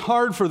says, "It is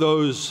hard for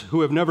those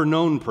who have never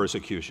known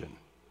persecution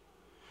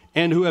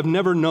and who have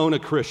never known a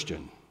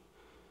Christian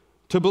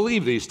to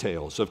believe these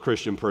tales of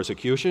Christian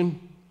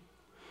persecution.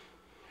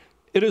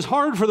 It is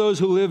hard for those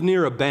who live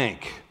near a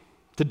bank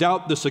to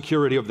doubt the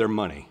security of their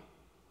money.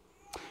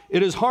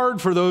 It is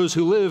hard for those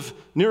who live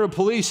near a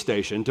police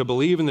station to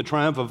believe in the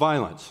triumph of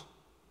violence.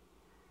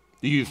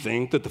 Do you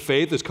think that the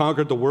faith has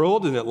conquered the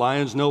world and that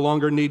lions no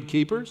longer need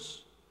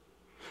keepers?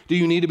 Do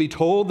you need to be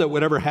told that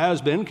whatever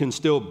has been can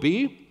still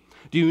be?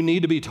 Do you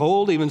need to be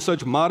told even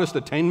such modest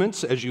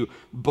attainments as you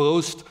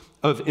boast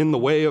of in the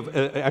way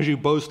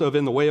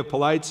of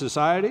polite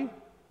society?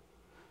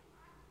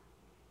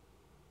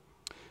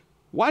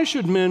 Why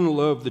should men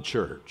love the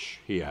church?"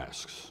 he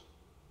asks.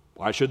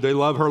 "Why should they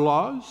love her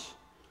laws?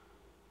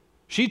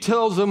 She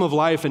tells them of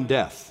life and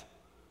death,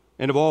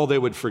 and of all they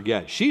would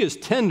forget. She is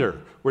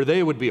tender where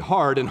they would be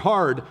hard, and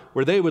hard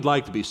where they would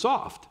like to be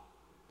soft.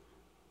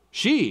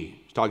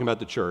 She," he's talking about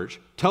the church,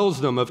 "tells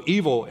them of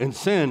evil and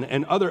sin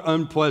and other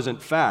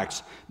unpleasant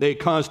facts they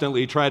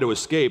constantly try to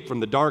escape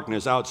from the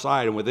darkness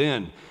outside and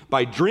within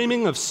by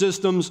dreaming of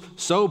systems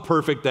so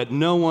perfect that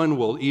no one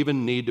will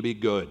even need to be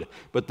good.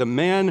 But the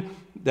man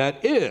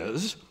that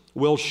is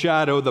will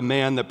shadow the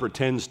man that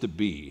pretends to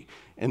be.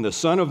 And the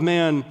Son of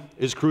Man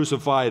is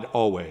crucified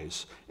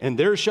always. And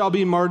there shall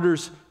be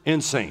martyrs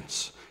and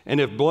saints. And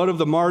if blood of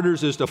the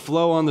martyrs is to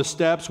flow on the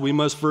steps, we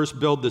must first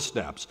build the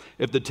steps.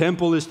 If the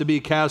temple is to be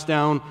cast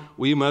down,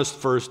 we must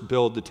first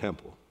build the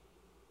temple."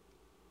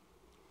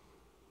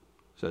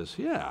 Says,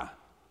 yeah,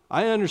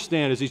 I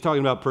understand, as he's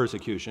talking about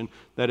persecution,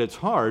 that it's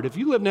hard, if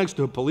you live next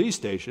to a police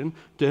station,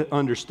 to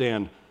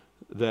understand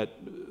that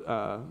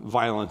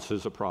violence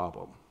is a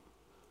problem.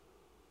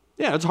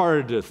 Yeah, it's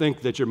hard to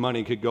think that your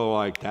money could go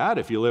like that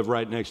if you live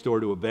right next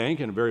door to a bank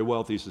in a very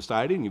wealthy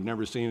society and you've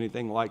never seen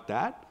anything like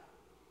that.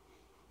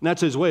 And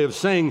that's his way of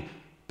saying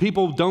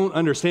people don't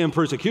understand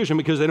persecution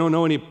because they don't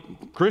know any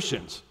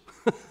Christians,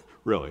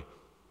 really.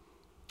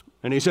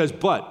 And he says,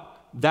 but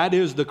that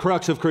is the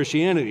crux of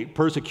Christianity.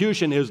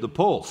 Persecution is the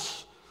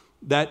pulse.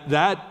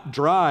 That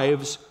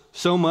drives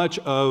so much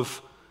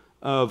of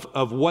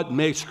what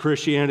makes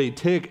Christianity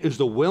tick is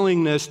the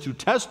willingness to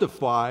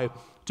testify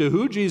to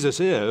who Jesus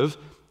is,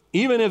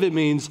 even if it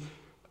means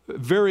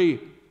very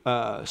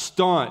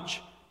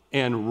staunch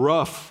and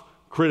rough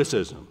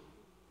criticism.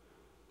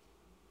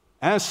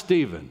 Ask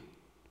Stephen.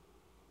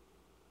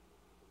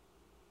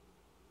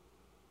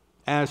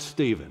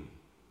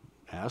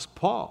 Ask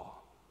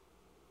Paul,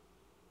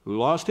 who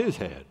lost his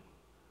head.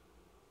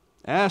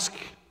 Ask,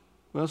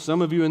 well,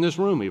 some of you in this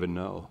room even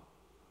know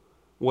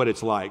what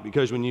it's like,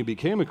 because when you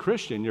became a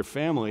Christian, your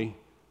family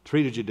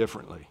treated you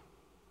differently.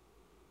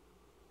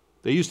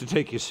 They used to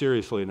take you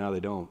seriously, now they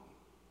don't.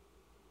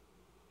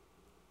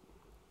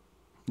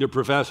 Your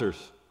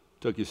professors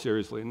took you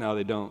seriously, now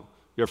they don't.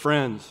 Your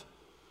friends,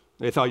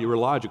 they thought you were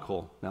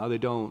logical, now they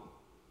don't.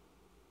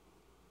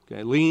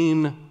 Okay,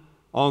 lean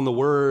on the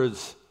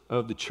words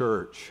of the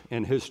church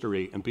and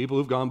history and people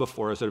who've gone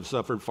before us that have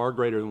suffered far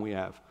greater than we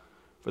have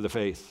for the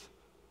faith.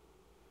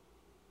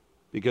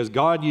 Because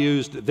God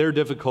used their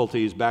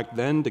difficulties back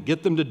then to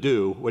get them to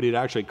do what He'd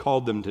actually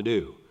called them to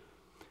do.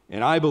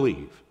 And I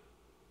believe,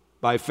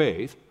 by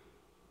faith,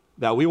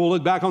 that we will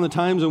look back on the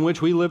times in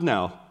which we live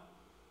now,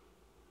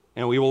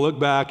 and we will look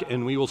back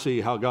and we will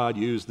see how God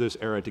used this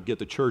era to get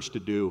the church to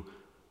do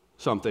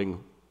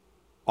something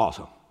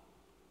awesome.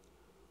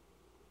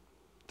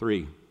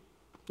 3,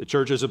 the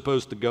church is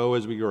supposed to go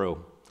as we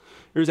grow.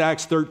 Here's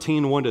Acts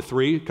 13,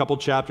 1-3, a couple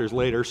chapters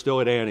later, still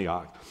at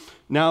Antioch.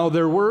 Now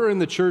there were in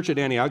the church at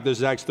Antioch, this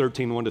is Acts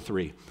 13,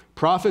 1-3,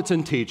 prophets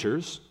and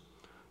teachers,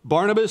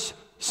 Barnabas,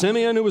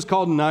 Simeon, who was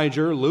called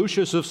Niger,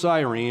 Lucius of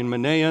Cyrene,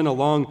 Manaen,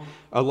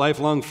 a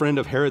lifelong friend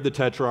of Herod the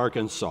Tetrarch,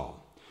 and Saul.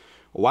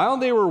 While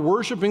they were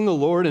worshiping the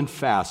Lord and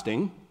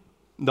fasting,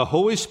 the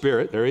Holy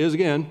Spirit, there he is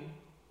again,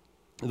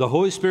 the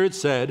Holy Spirit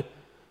said,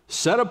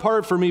 "Set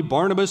apart for me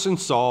Barnabas and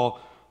Saul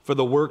for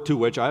the work to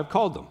which I have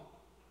called them."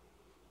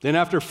 Then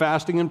after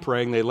fasting and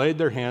praying, they laid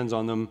their hands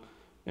on them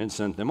and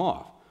sent them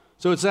off.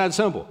 So it's that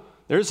simple.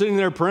 They're sitting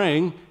there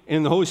praying,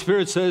 and the Holy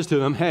Spirit says to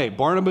them, "Hey,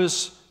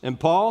 Barnabas and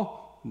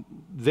Paul,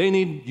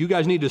 you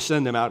guys need to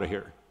send them out of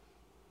here."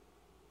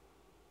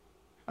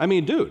 I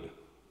mean, dude,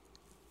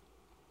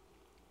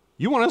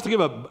 you want us to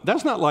give up?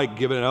 That's not like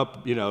giving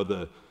up,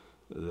 the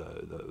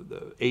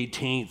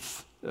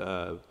 18th,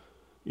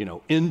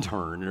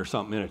 intern or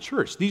something in a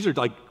church.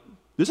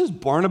 This is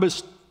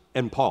Barnabas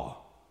and Paul.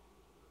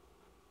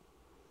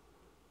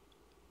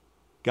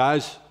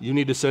 Guys, you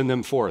need to send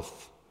them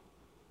forth.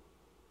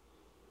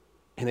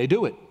 And they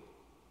do it.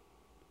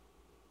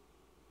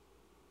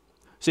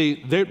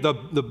 See,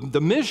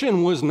 the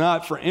mission was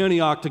not for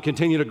Antioch to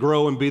continue to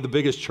grow and be the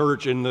biggest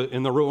church in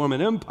the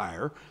Roman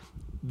Empire.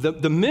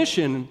 The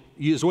mission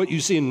is what you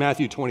see in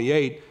Matthew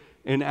 28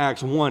 and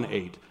Acts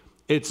 1:8.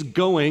 It's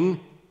going,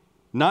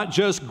 not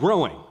just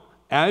growing.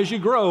 As you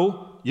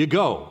grow, you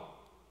go.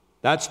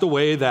 That's the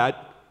way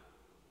that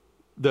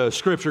the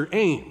Scripture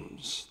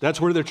aims.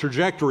 That's where the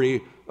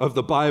trajectory of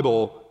the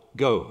Bible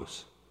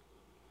goes.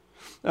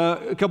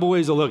 A couple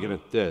ways of looking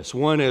at this.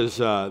 One is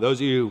those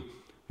of you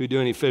who do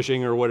any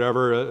fishing or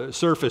whatever,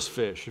 surface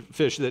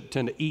fish that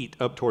tend to eat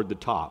up toward the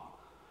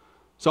top.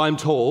 So I'm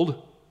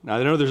told, now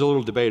I know there's a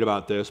little debate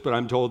about this, but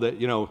I'm told that,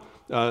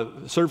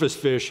 surface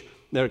fish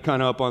that are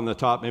kind of up on the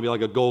top, maybe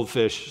like a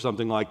goldfish,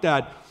 something like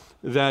that,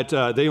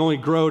 that they only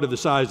grow to the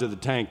size of the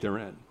tank they're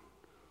in.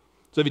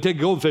 So if you take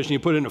a goldfish and you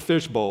put it in a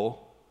fish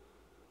bowl,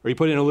 or you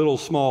put it in a little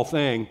small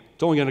thing,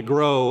 it's only going to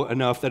grow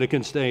enough that it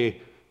can stay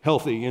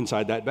healthy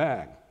inside that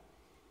bag.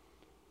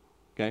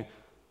 Okay?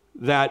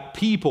 That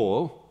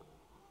people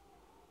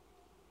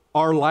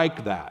are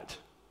like that.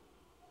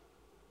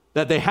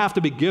 That they have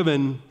to be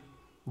given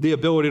the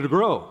ability to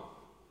grow.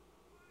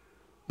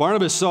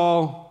 Barnabas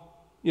saw,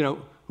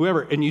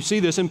 whoever, and you see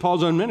this in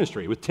Paul's own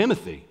ministry with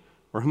Timothy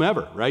or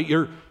whomever, right?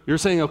 You're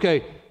saying,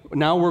 okay,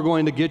 now we're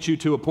going to get you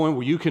to a point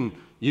where you can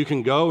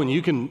go and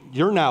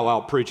you're now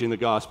out preaching the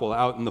gospel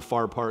out in the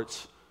far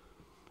parts.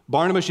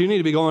 Barnabas, you need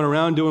to be going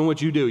around doing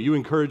what you do. You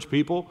encourage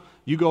people.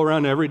 You go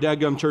around to every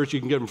dadgum church you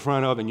can get in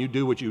front of, and you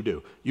do what you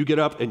do. You get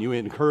up and you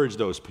encourage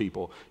those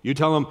people. You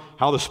tell them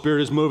how the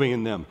Spirit is moving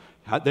in them,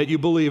 that you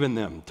believe in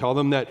them. Tell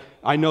them that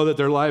I know that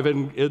their life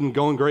isn't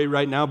going great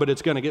right now, but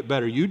it's going to get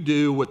better. You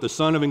do what the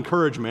son of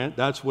encouragement,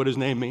 that's what his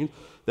name means,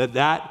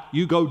 that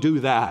you go do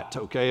that,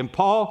 okay? And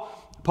Paul,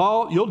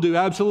 you'll do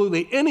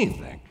absolutely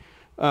anything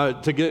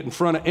to get in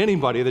front of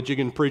anybody that you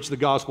can preach the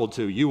gospel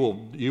to. You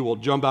will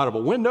jump out of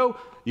a window.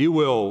 You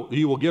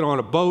will get on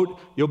a boat.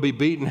 You'll be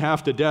beaten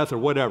half to death or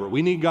whatever.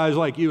 We need guys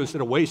like you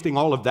instead of wasting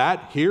all of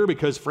that here,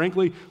 because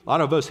frankly, a lot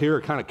of us here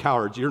are kind of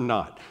cowards. You're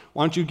not.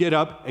 Why don't you get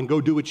up and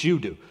go do what you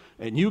do?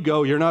 And you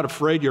go, you're not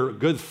afraid, you're a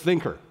good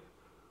thinker.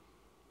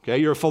 Okay,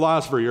 you're a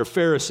philosopher, you're a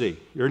Pharisee,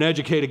 you're an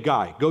educated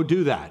guy. Go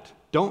do that.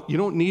 You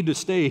don't need to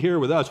stay here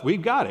with us.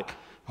 We've got it.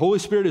 Holy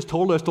Spirit has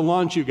told us to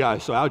launch you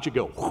guys, so out you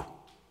go.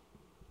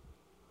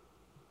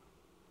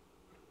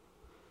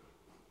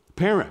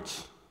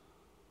 Parents.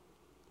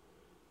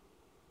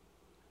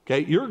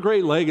 Okay, your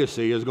great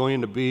legacy is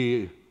going to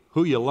be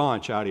who you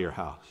launch out of your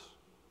house.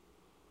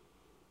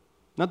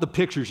 Not the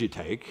pictures you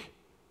take.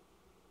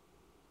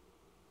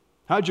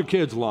 How'd your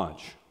kids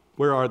launch?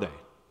 Where are they?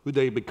 Who'd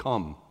they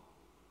become?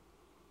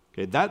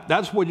 Okay,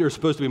 that's what you're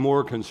supposed to be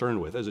more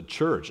concerned with as a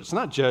church. It's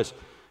not just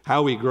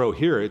how we grow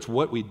here, it's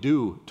what we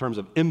do in terms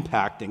of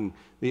impacting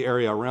the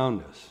area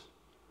around us.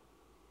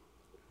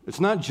 It's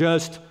not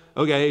just,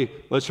 okay,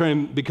 let's try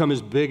and become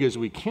as big as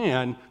we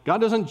can.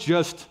 God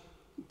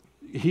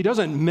He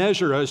doesn't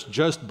measure us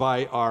just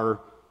by our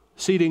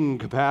seating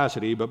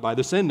capacity, but by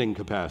the sending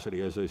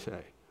capacity, as they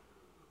say.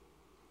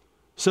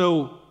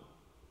 So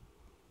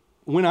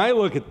when I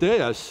look at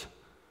this,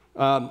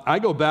 I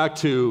go back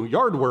to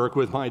yard work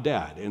with my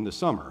dad in the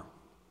summer.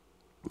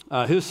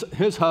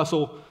 His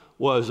hustle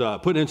was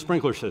putting in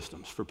sprinkler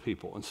systems for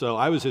people. And so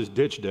I was his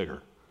ditch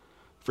digger,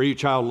 free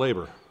child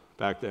labor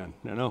back then,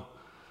 you know.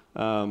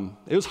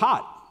 It was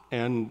hot,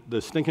 and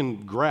the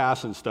stinking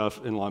grass and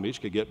stuff in Long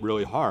Beach could get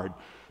really hard.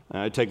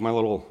 And I'd take my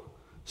little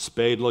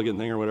spade-looking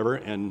thing or whatever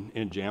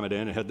and jam it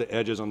in. It had the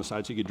edges on the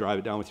side so you could drive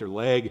it down with your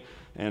leg.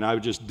 And I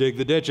would just dig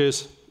the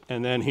ditches,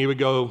 and then he would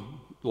go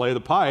lay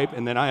the pipe,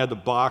 and then I had the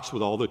box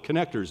with all the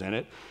connectors in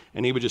it,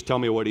 and he would just tell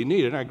me what he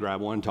needed, and I'd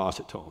grab one and toss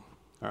it to him.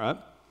 All right?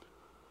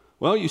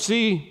 Well, you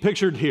see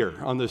pictured here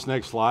on this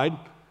next slide,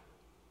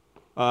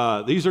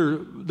 these are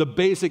the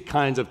basic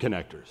kinds of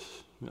connectors.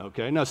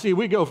 Okay, now see,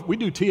 we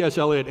do T.S.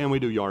 Eliot and we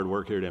do yard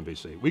work here at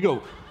NBC.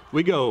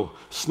 We go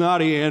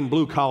snotty and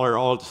blue collar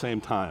all at the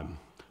same time.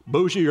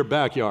 Bougie or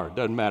backyard,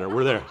 doesn't matter,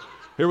 we're there.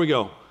 Here we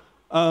go.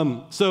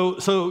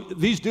 So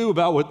these do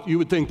about what you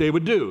would think they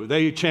would do.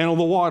 They channel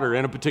the water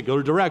in a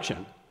particular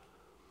direction.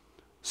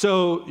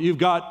 So you've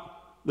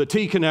got the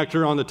T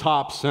connector on the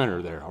top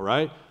center there, all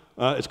right?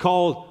 It's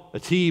called a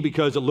T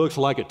because it looks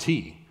like a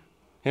T,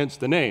 hence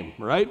the name,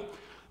 right?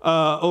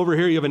 Over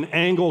here you have an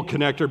angle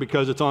connector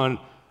because it's on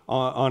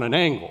an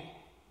angle.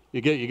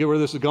 You get where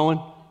this is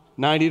going?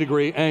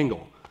 90-degree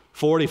angle,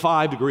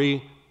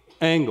 45-degree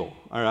angle,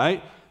 all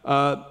right?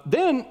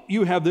 Then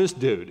you have this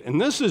dude,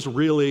 and this is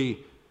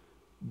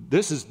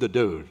the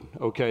dude,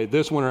 okay?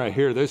 This one right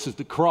here, this is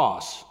the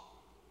cross,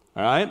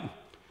 all right?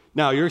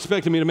 Now, you're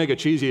expecting me to make a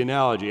cheesy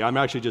analogy. I'm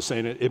actually just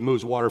saying it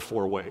moves water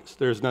 4 ways.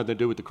 There's nothing to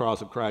do with the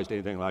cross of Christ,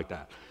 anything like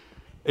that.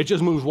 It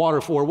just moves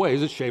water 4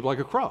 ways. It's shaped like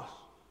a cross.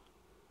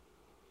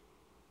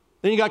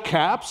 Then you got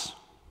caps.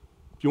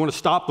 If you want to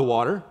stop the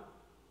water,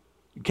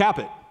 you cap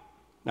it.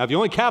 Now, if you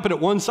only cap it at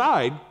one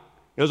side,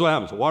 guess what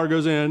happens? The water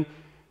goes in,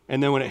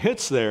 and then when it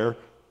hits there,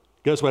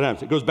 guess what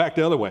happens? It goes back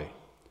the other way.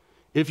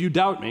 If you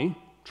doubt me,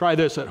 try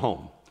this at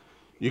home.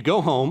 You go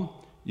home,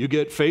 you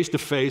get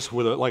face-to-face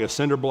with like a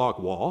cinder block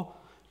wall,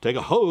 take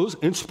a hose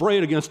and spray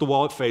it against the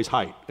wall at face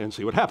height and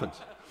see what happens.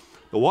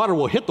 The water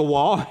will hit the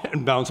wall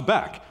and bounce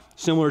back,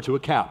 similar to a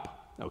cap,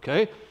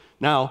 okay?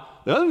 Now,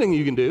 the other thing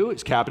you can do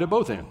is cap it at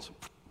both ends,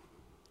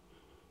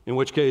 in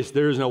which case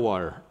there is no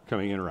water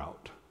coming in or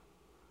out,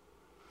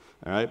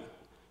 all right?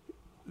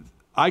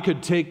 I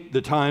could take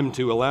the time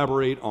to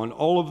elaborate on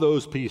all of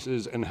those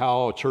pieces and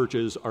how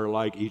churches are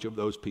like each of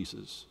those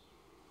pieces.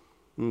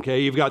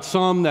 Okay, you've got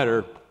some that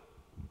are,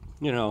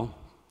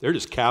 they're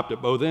just capped at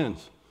both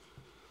ends.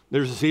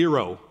 There's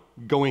 0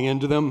 going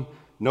into them.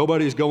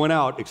 Nobody's going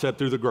out except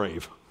through the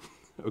grave,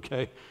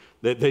 okay?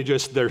 They're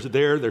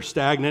there, they're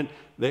stagnant.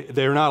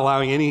 They're not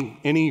allowing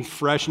any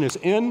freshness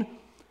in,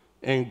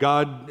 and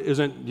God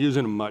isn't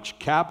using them much.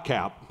 Cap,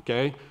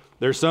 okay?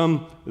 There's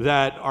some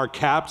that are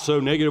capped so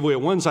negatively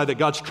at one side that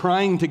God's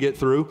trying to get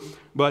through,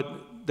 but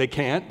they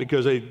can't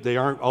because they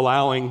aren't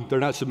allowing, they're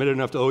not submitted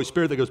enough to the Holy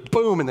Spirit that goes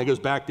boom and then goes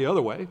back the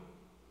other way.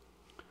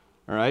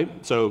 All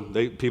right, so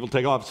people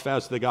take off as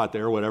fast as they got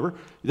there or whatever.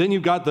 Then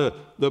you've got the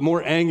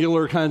more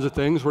angular kinds of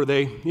things where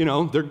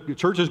their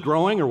church is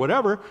growing or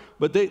whatever,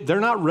 but they're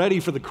not ready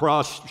for the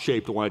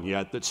cross-shaped one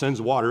yet that sends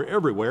water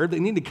everywhere. They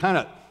need to kind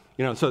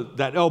of, so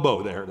that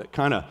elbow there that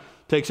kind of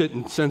takes it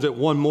and sends it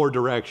one more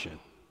direction.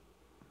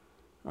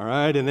 All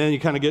right, and then you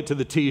kind of get to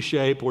the T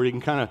shape where you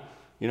can kind of,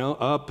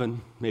 up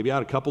and maybe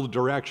out a couple of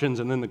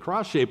directions, and then the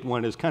cross-shaped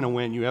one is kind of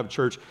when you have a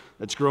church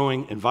that's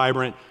growing and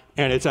vibrant,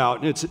 and it's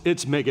out, and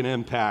it's making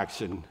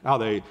impacts in how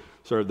they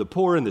serve the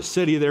poor in the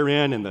city they're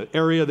in, and the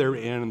area they're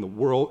in, and the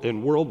world,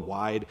 and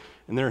worldwide,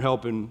 and they're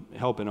helping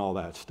all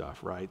that stuff,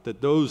 right?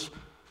 That those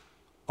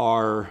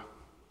are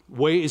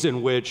ways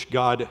in which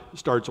God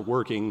starts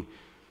working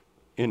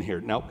in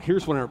here. Now,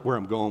 here's where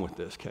I'm going with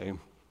this, okay?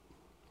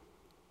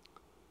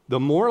 The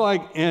more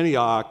like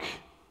Antioch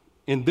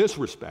in this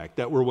respect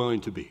that we're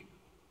willing to be,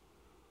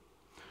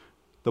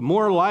 the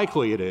more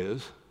likely it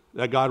is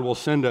that God will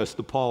send us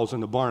the Pauls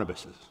and the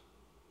Barnabases.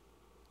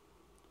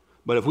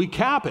 But if we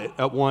cap it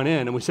at one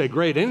end and we say,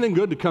 great, anything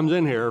good that comes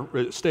in here,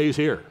 it stays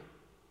here,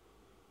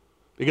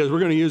 because we're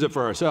going to use it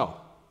for ourselves.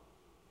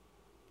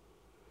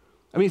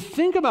 I mean,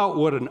 think about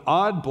what an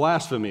odd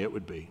blasphemy it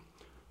would be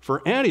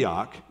for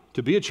Antioch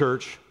to be a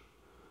church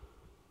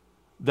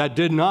that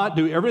did not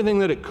do everything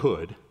that it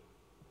could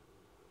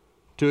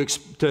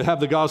to have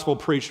the gospel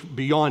preached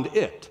beyond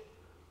it.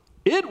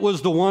 It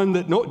was the one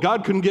that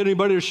God couldn't get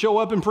anybody to show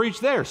up and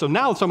preach there. So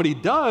now somebody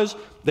does,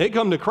 they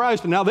come to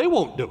Christ, and now they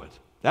won't do it.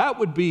 That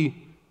would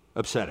be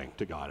upsetting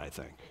to God, I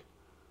think.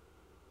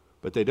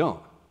 But they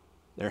don't.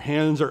 Their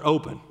hands are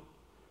open.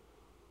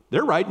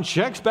 They're writing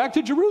checks back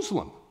to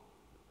Jerusalem.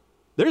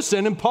 They're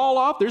sending Paul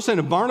off. They're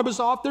sending Barnabas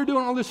off. They're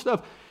doing all this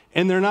stuff.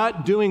 And they're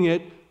not doing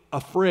it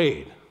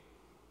afraid.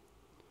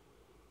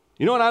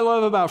 You know what I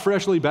love about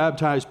freshly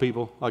baptized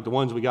people, like the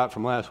ones we got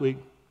from last week?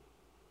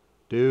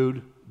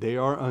 Dude, they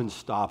are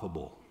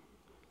unstoppable.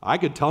 I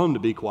could tell them to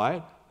be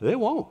quiet. They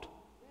won't.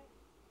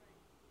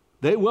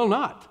 They will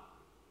not.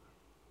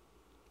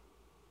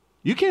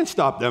 You can't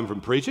stop them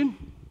from preaching.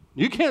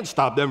 You can't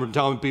stop them from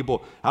telling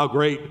people how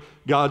great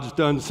God's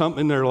done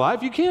something in their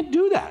life. You can't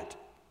do that.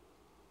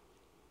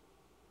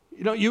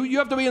 You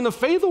have to be in the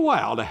faith a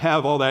while to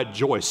have all that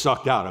joy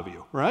sucked out of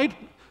you, right?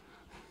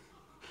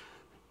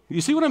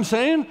 You see what I'm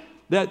saying?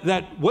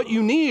 That what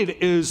you need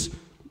is,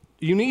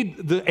 you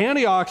need the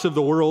Antiochs of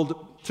the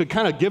world to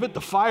kind of give it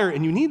the fire,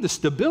 and you need the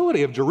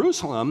stability of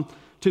Jerusalem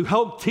to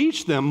help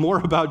teach them more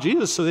about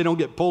Jesus so they don't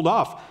get pulled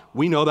off.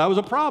 We know that was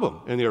a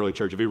problem in the early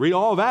church. If you read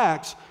all of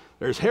Acts,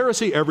 there's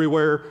heresy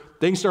everywhere.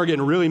 Things start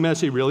getting really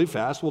messy really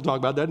fast. We'll talk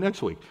about that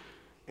next week.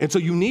 And so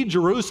you need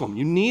Jerusalem.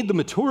 You need the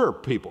mature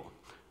people.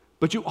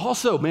 But you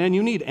also, man,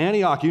 you need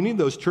Antioch. You need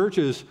those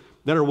churches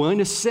that are willing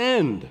to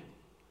send,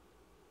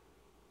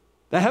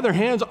 that have their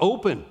hands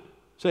open,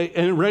 say,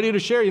 and ready to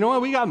share. You know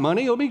what? We got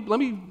money. Let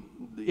me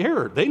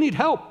here. They need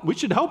help. We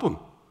should help them.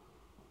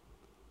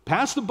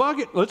 Pass the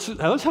bucket. Let's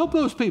help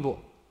those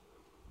people.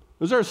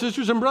 Those are our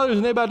sisters and brothers,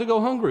 and they're about to go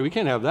hungry. We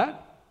can't have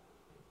that.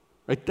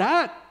 Right?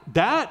 That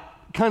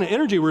kind of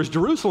energy, whereas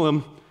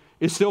Jerusalem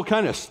is still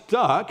kind of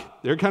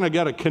stuck. They're kind of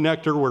got a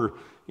connector where,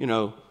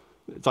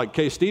 it's like,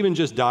 okay, Stephen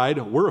just died.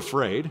 We're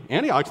afraid.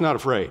 Antioch's not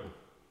afraid.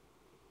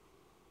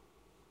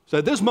 So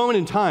at this moment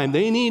in time,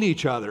 they need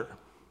each other.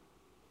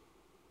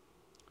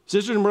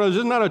 Sisters and brothers,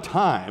 this is not a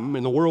time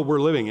in the world we're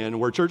living in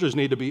where churches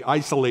need to be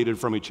isolated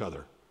from each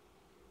other.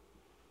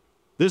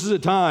 This is a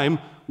time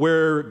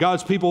where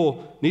God's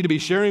people need to be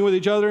sharing with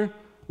each other,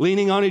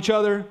 leaning on each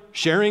other,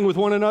 sharing with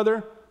one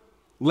another,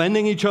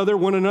 lending each other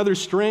one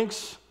another's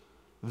strengths.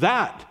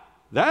 That,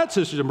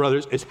 sisters and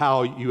brothers, is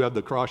how you have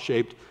the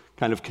cross-shaped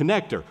kind of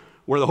connector,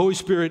 where the Holy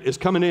Spirit is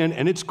coming in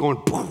and it's going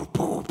poof,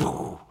 poof,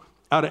 poof,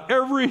 out of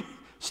every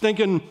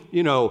stinking,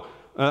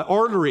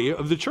 artery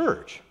of the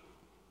church.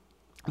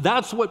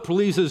 That's what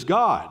pleases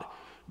God.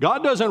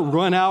 God doesn't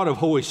run out of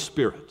Holy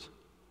Spirit.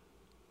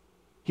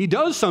 He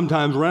does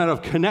sometimes run out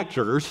of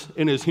connectors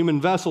in his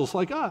human vessels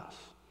like us.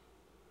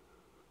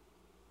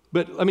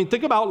 But,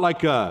 think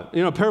about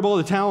parable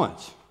of the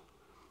talents.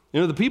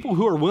 The people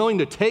who are willing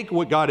to take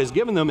what God has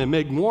given them and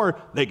make more,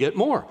 they get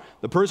more.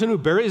 The person who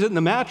buries it in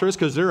the mattress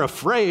because they're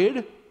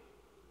afraid,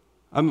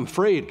 I'm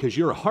afraid because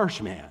you're a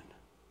harsh man,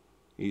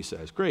 he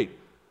says. Great.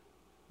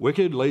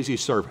 Wicked, lazy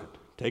servant.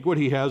 Take what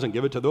he has and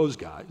give it to those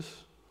guys.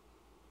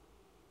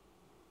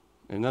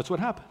 And that's what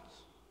happens.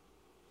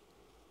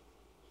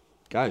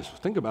 Guys,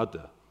 think about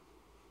the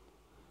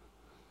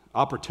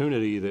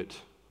opportunity that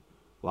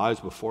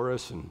lies before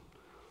us and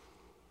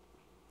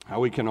how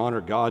we can honor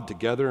God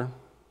together.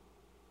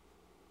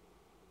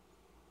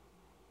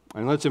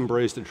 And let's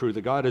embrace the truth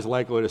that God is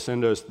likely to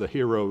send us the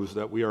heroes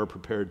that we are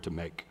prepared to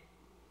make.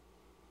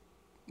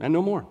 And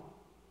no more.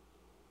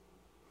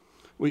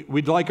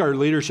 We'd like our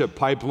leadership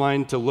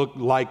pipeline to look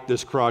like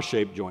this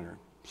cross-shaped joiner,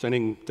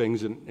 sending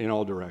things in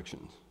all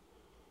directions.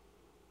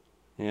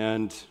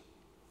 And,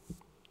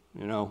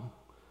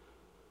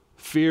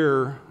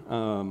 fear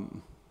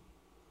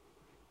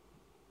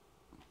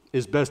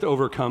is best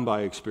overcome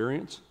by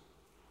experience.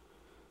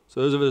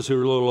 So those of us who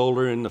are a little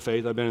older in the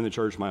faith, I've been in the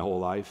church my whole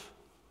life.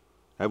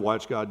 I've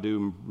watched God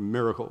do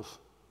miracles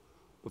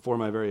before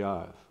my very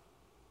eyes.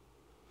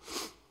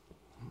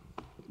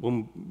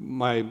 When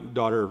my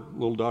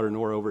little daughter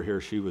Nora over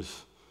here, she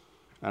was,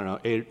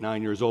 8,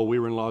 9 years old, we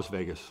were in Las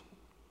Vegas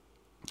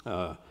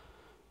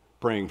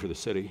praying for the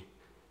city.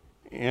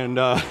 And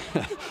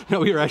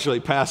we were actually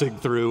passing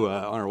through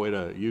on our way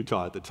to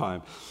Utah at the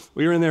time.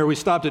 We were in there. We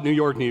stopped at New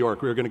York. We were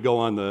going to go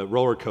on the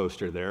roller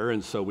coaster there,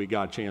 and so we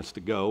got a chance to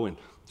go. And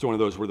it's one of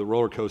those where the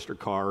roller coaster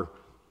car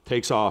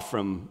takes off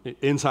from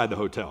inside the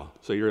hotel.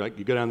 So you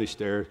go down these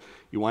stairs,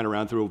 you wind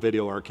around through a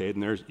video arcade,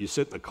 and you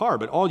sit in the car,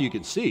 but all you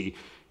can see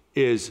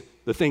is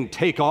the thing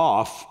take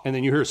off, and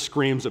then you hear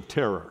screams of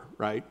terror,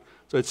 right?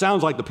 So it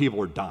sounds like the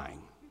people are dying,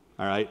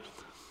 all right?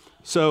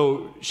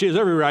 So she has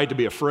every right to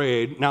be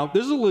afraid. Now,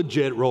 this is a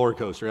legit roller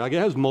coaster. It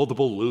has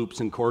multiple loops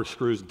and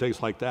corkscrews and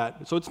things like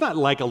that. So it's not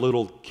like a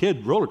little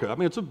kid roller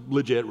coaster. It's a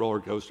legit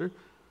roller coaster.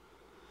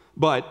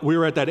 But we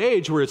were at that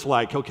age where it's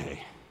like,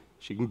 okay,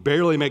 she can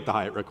barely make the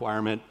height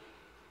requirement.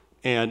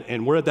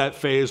 And we're at that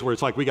phase where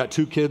it's like we got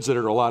 2 kids that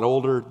are a lot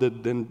older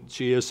than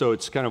she is. So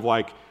it's kind of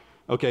like,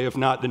 okay, if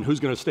not, then who's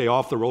going to stay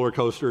off the roller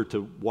coaster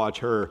to watch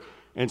her?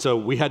 And so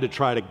we had to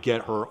try to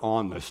get her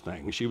on this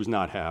thing. She was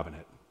not having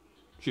it.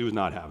 She was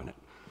not having it.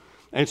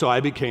 And so I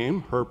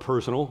became her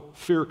personal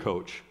fear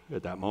coach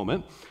at that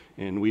moment.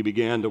 And we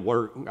began to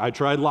work. I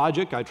tried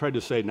logic. I tried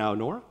to say, now,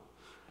 Nora,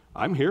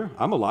 I'm here.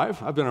 I'm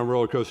alive. I've been on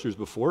roller coasters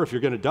before. If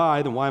you're going to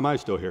die, then why am I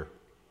still here?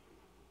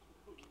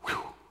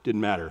 Whew, didn't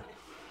matter.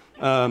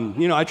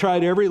 I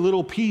tried every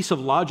little piece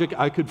of logic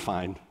I could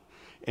find.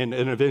 And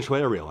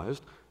eventually I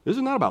realized this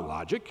is not about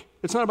logic.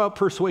 It's not about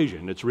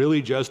persuasion. It's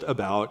really just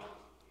about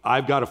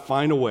I've got to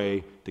find a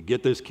way to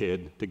get this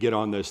kid to get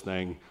on this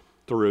thing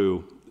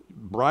through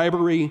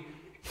bribery,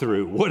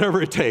 through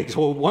whatever it takes.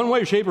 Well, one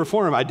way, shape, or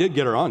form, I did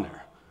get her on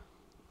there.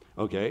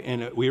 Okay,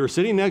 and we were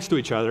sitting next to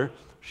each other.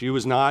 She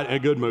was not in a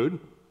good mood.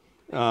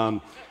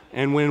 And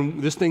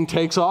when this thing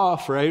takes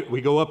off, right,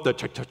 we go up the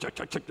check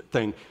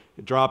thing,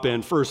 drop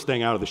in, first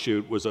thing out of the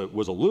chute was a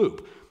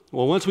loop.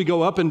 Well, once we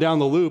go up and down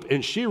the loop,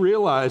 and she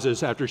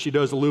realizes after she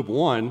does the loop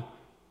 1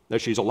 that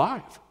she's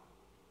alive.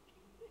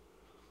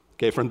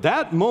 Okay, from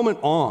that moment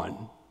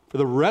on, for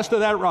the rest of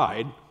that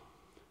ride,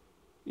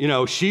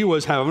 she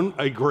was having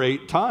a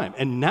great time.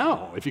 And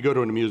now, if you go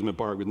to an amusement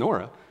park with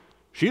Nora,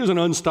 she is an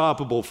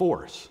unstoppable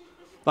force.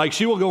 Like,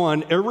 she will go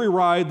on every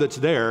ride that's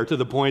there to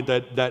the point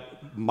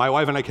that my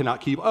wife and I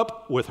cannot keep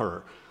up with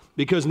her.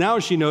 Because now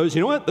she knows,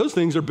 those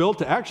things are built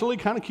to actually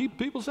kind of keep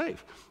people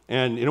safe.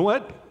 And you know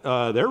what?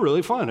 They're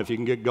really fun if you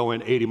can get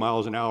going 80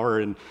 miles an hour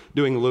and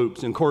doing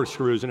loops and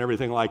corkscrews and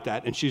everything like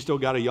that. And she's still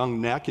got a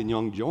young neck and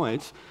young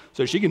joints,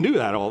 so she can do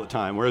that all the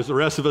time. Whereas the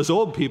rest of us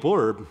old people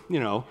are,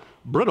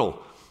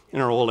 brittle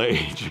in our old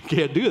age. You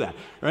can't do that,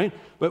 right?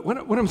 But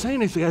what I'm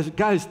saying is,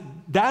 guys,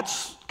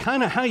 that's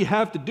kind of how you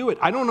have to do it.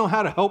 I don't know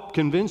how to help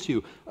convince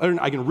you.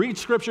 I can read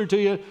scripture to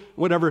you,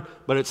 whatever,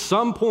 but at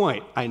some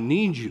point, I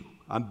need you.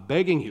 I'm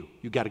begging you.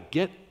 You got to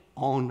get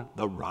on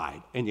the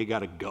ride, and you got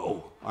to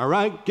go. All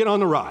right? Get on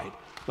the ride.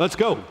 Let's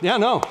go. Yeah,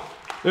 no.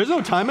 There's no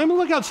time. I mean,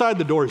 look outside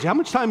the doors. How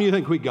much time do you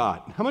think we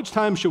got? How much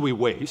time should we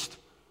waste?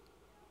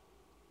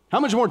 How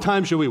much more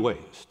time should we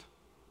waste?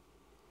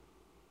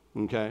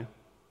 Okay?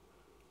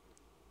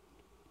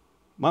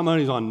 My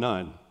money's on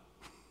none.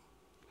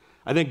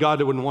 I think God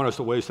wouldn't want us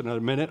to waste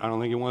another minute. I don't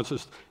think he wants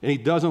us, and he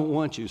doesn't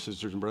want you,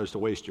 sisters and brothers, to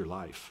waste your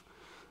life.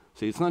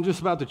 See, it's not just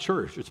about the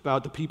church. It's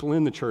about the people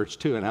in the church,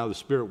 too, and how the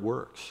Spirit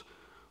works.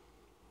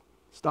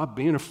 Stop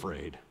being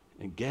afraid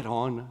and get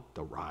on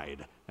the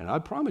ride. And I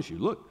promise you,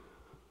 look,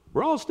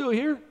 we're all still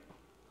here.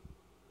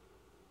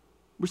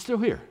 We're still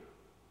here.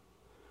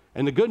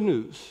 And the good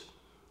news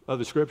of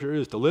the Scripture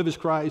is to live as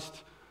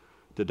Christ,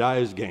 to die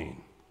as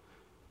gain.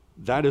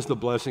 That is the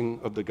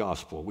blessing of the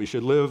gospel. We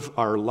should live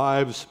our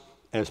lives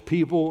as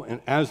people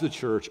and as the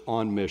church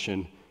on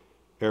mission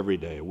every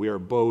day. We are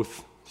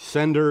both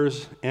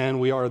senders and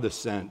we are the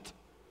sent.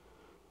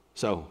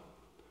 So,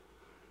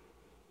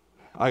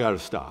 I got to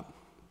stop.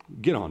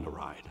 Get on the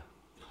ride,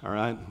 all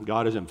right?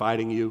 God is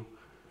inviting you,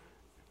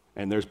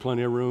 and there's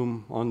plenty of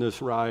room on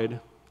this ride,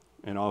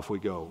 and off we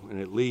go. And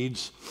it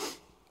leads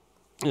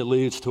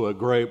to a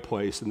great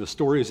place. And the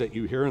stories that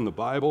you hear in the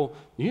Bible,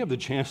 you have the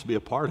chance to be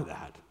a part of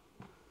that.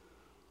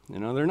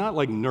 They're not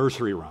like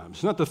nursery rhymes.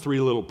 It's not the Three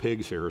Little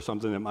Pigs here or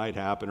something that might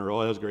happen or,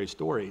 oh, that's a great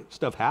story.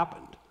 Stuff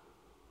happened.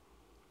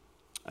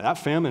 That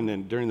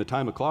famine during the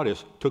time of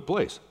Claudius took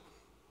place.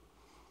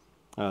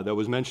 That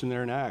was mentioned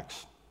there in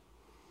Acts.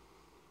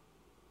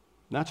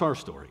 And that's our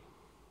story.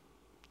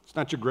 It's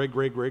not your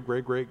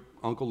great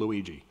Uncle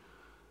Luigi.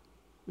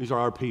 These are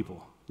our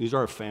people. These are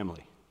our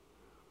family.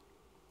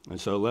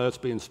 And so let's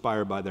be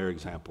inspired by their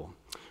example.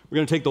 We're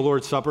going to take the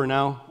Lord's Supper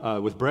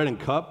now with bread and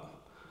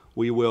cup.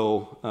 We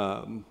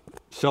will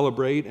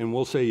celebrate and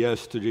we'll say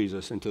yes to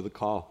Jesus and to the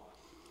call.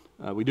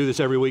 We do this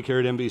every week here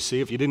at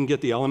NBC. If you didn't get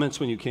the elements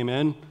when you came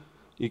in,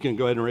 you can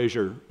go ahead and raise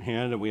your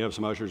hand, and we have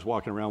some ushers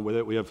walking around with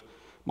it. We have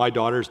my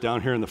daughters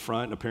down here in the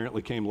front and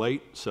apparently came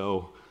late,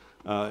 so...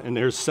 and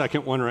there's a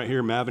second one right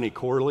here, Mavany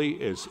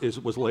Corley,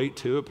 was late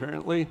too,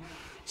 apparently.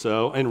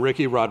 So, and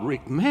Ricky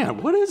Rodriguez.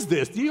 Man, what is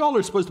this? You all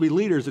are supposed to be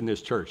leaders in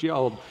this church.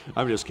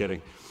 I'm just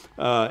kidding.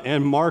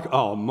 And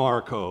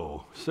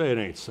Marco. Say it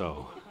ain't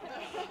so.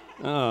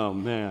 Oh,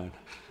 man.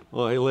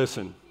 Well, hey,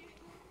 listen.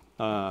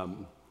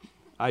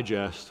 I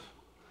jest.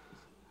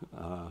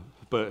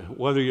 But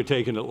whether you're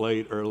taking it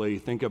late, early,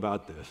 think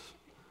about this.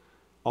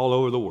 All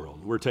over the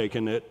world, we're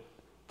taking it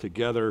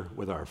together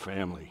with our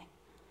family.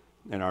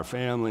 And our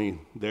family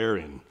there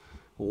in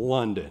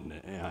London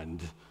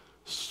and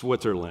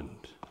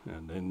Switzerland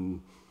and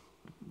in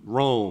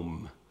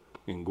Rome,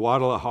 in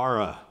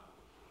Guadalajara,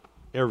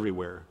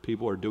 everywhere,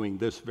 people are doing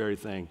this very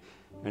thing,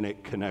 and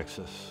it connects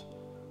us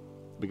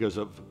because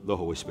of the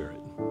Holy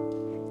Spirit.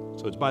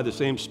 So it's by the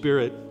same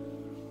Spirit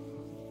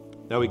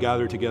that we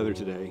gather together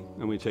today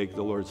and we take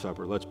the Lord's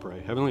Supper. Let's pray.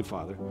 Heavenly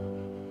Father,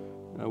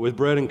 with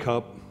bread and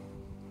cup,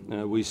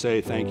 we say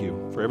thank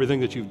you for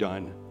everything that you've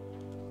done.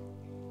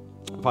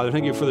 Father,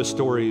 thank you for the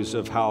stories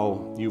of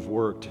how you've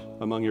worked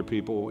among your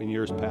people in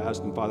years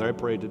past. And Father, I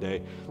pray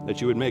today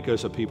that you would make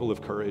us a people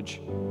of courage,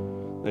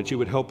 that you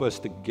would help us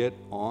to get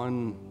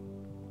on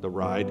the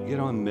ride, get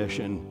on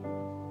mission,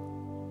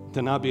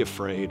 to not be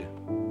afraid,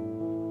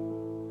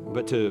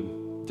 but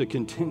to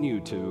continue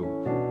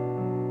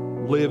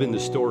to live in the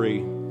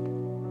story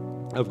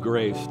of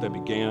grace that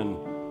began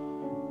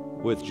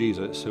with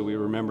Jesus, who we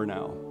remember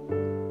now.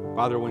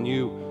 Father, when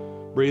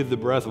you breathed the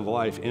breath of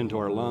life into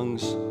our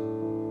lungs,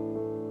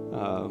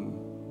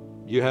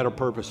 you had a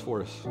purpose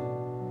for us.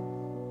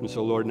 And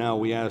so, Lord, now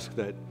we ask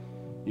that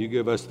you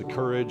give us the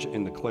courage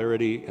and the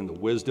clarity and the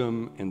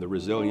wisdom and the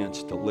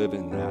resilience to live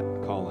in that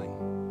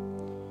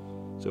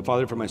calling. So,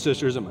 Father, for my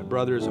sisters and my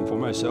brothers and for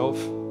myself,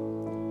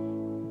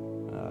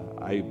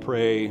 I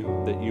pray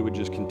that you would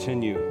just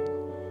continue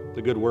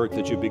the good work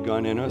that you've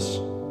begun in us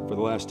for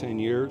the last 10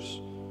 years.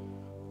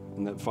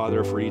 And that,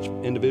 Father, for each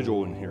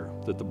individual in here,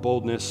 that the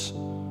boldness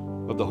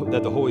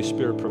that the Holy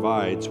Spirit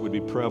provides would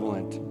be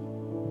prevalent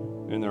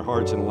in their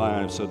hearts and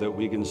lives, so that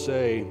we can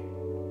say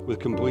with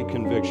complete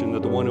conviction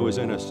that the one who is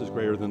in us is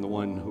greater than the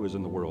one who is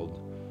in the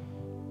world.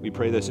 We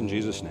pray this in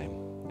Jesus' name.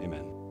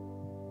 Amen.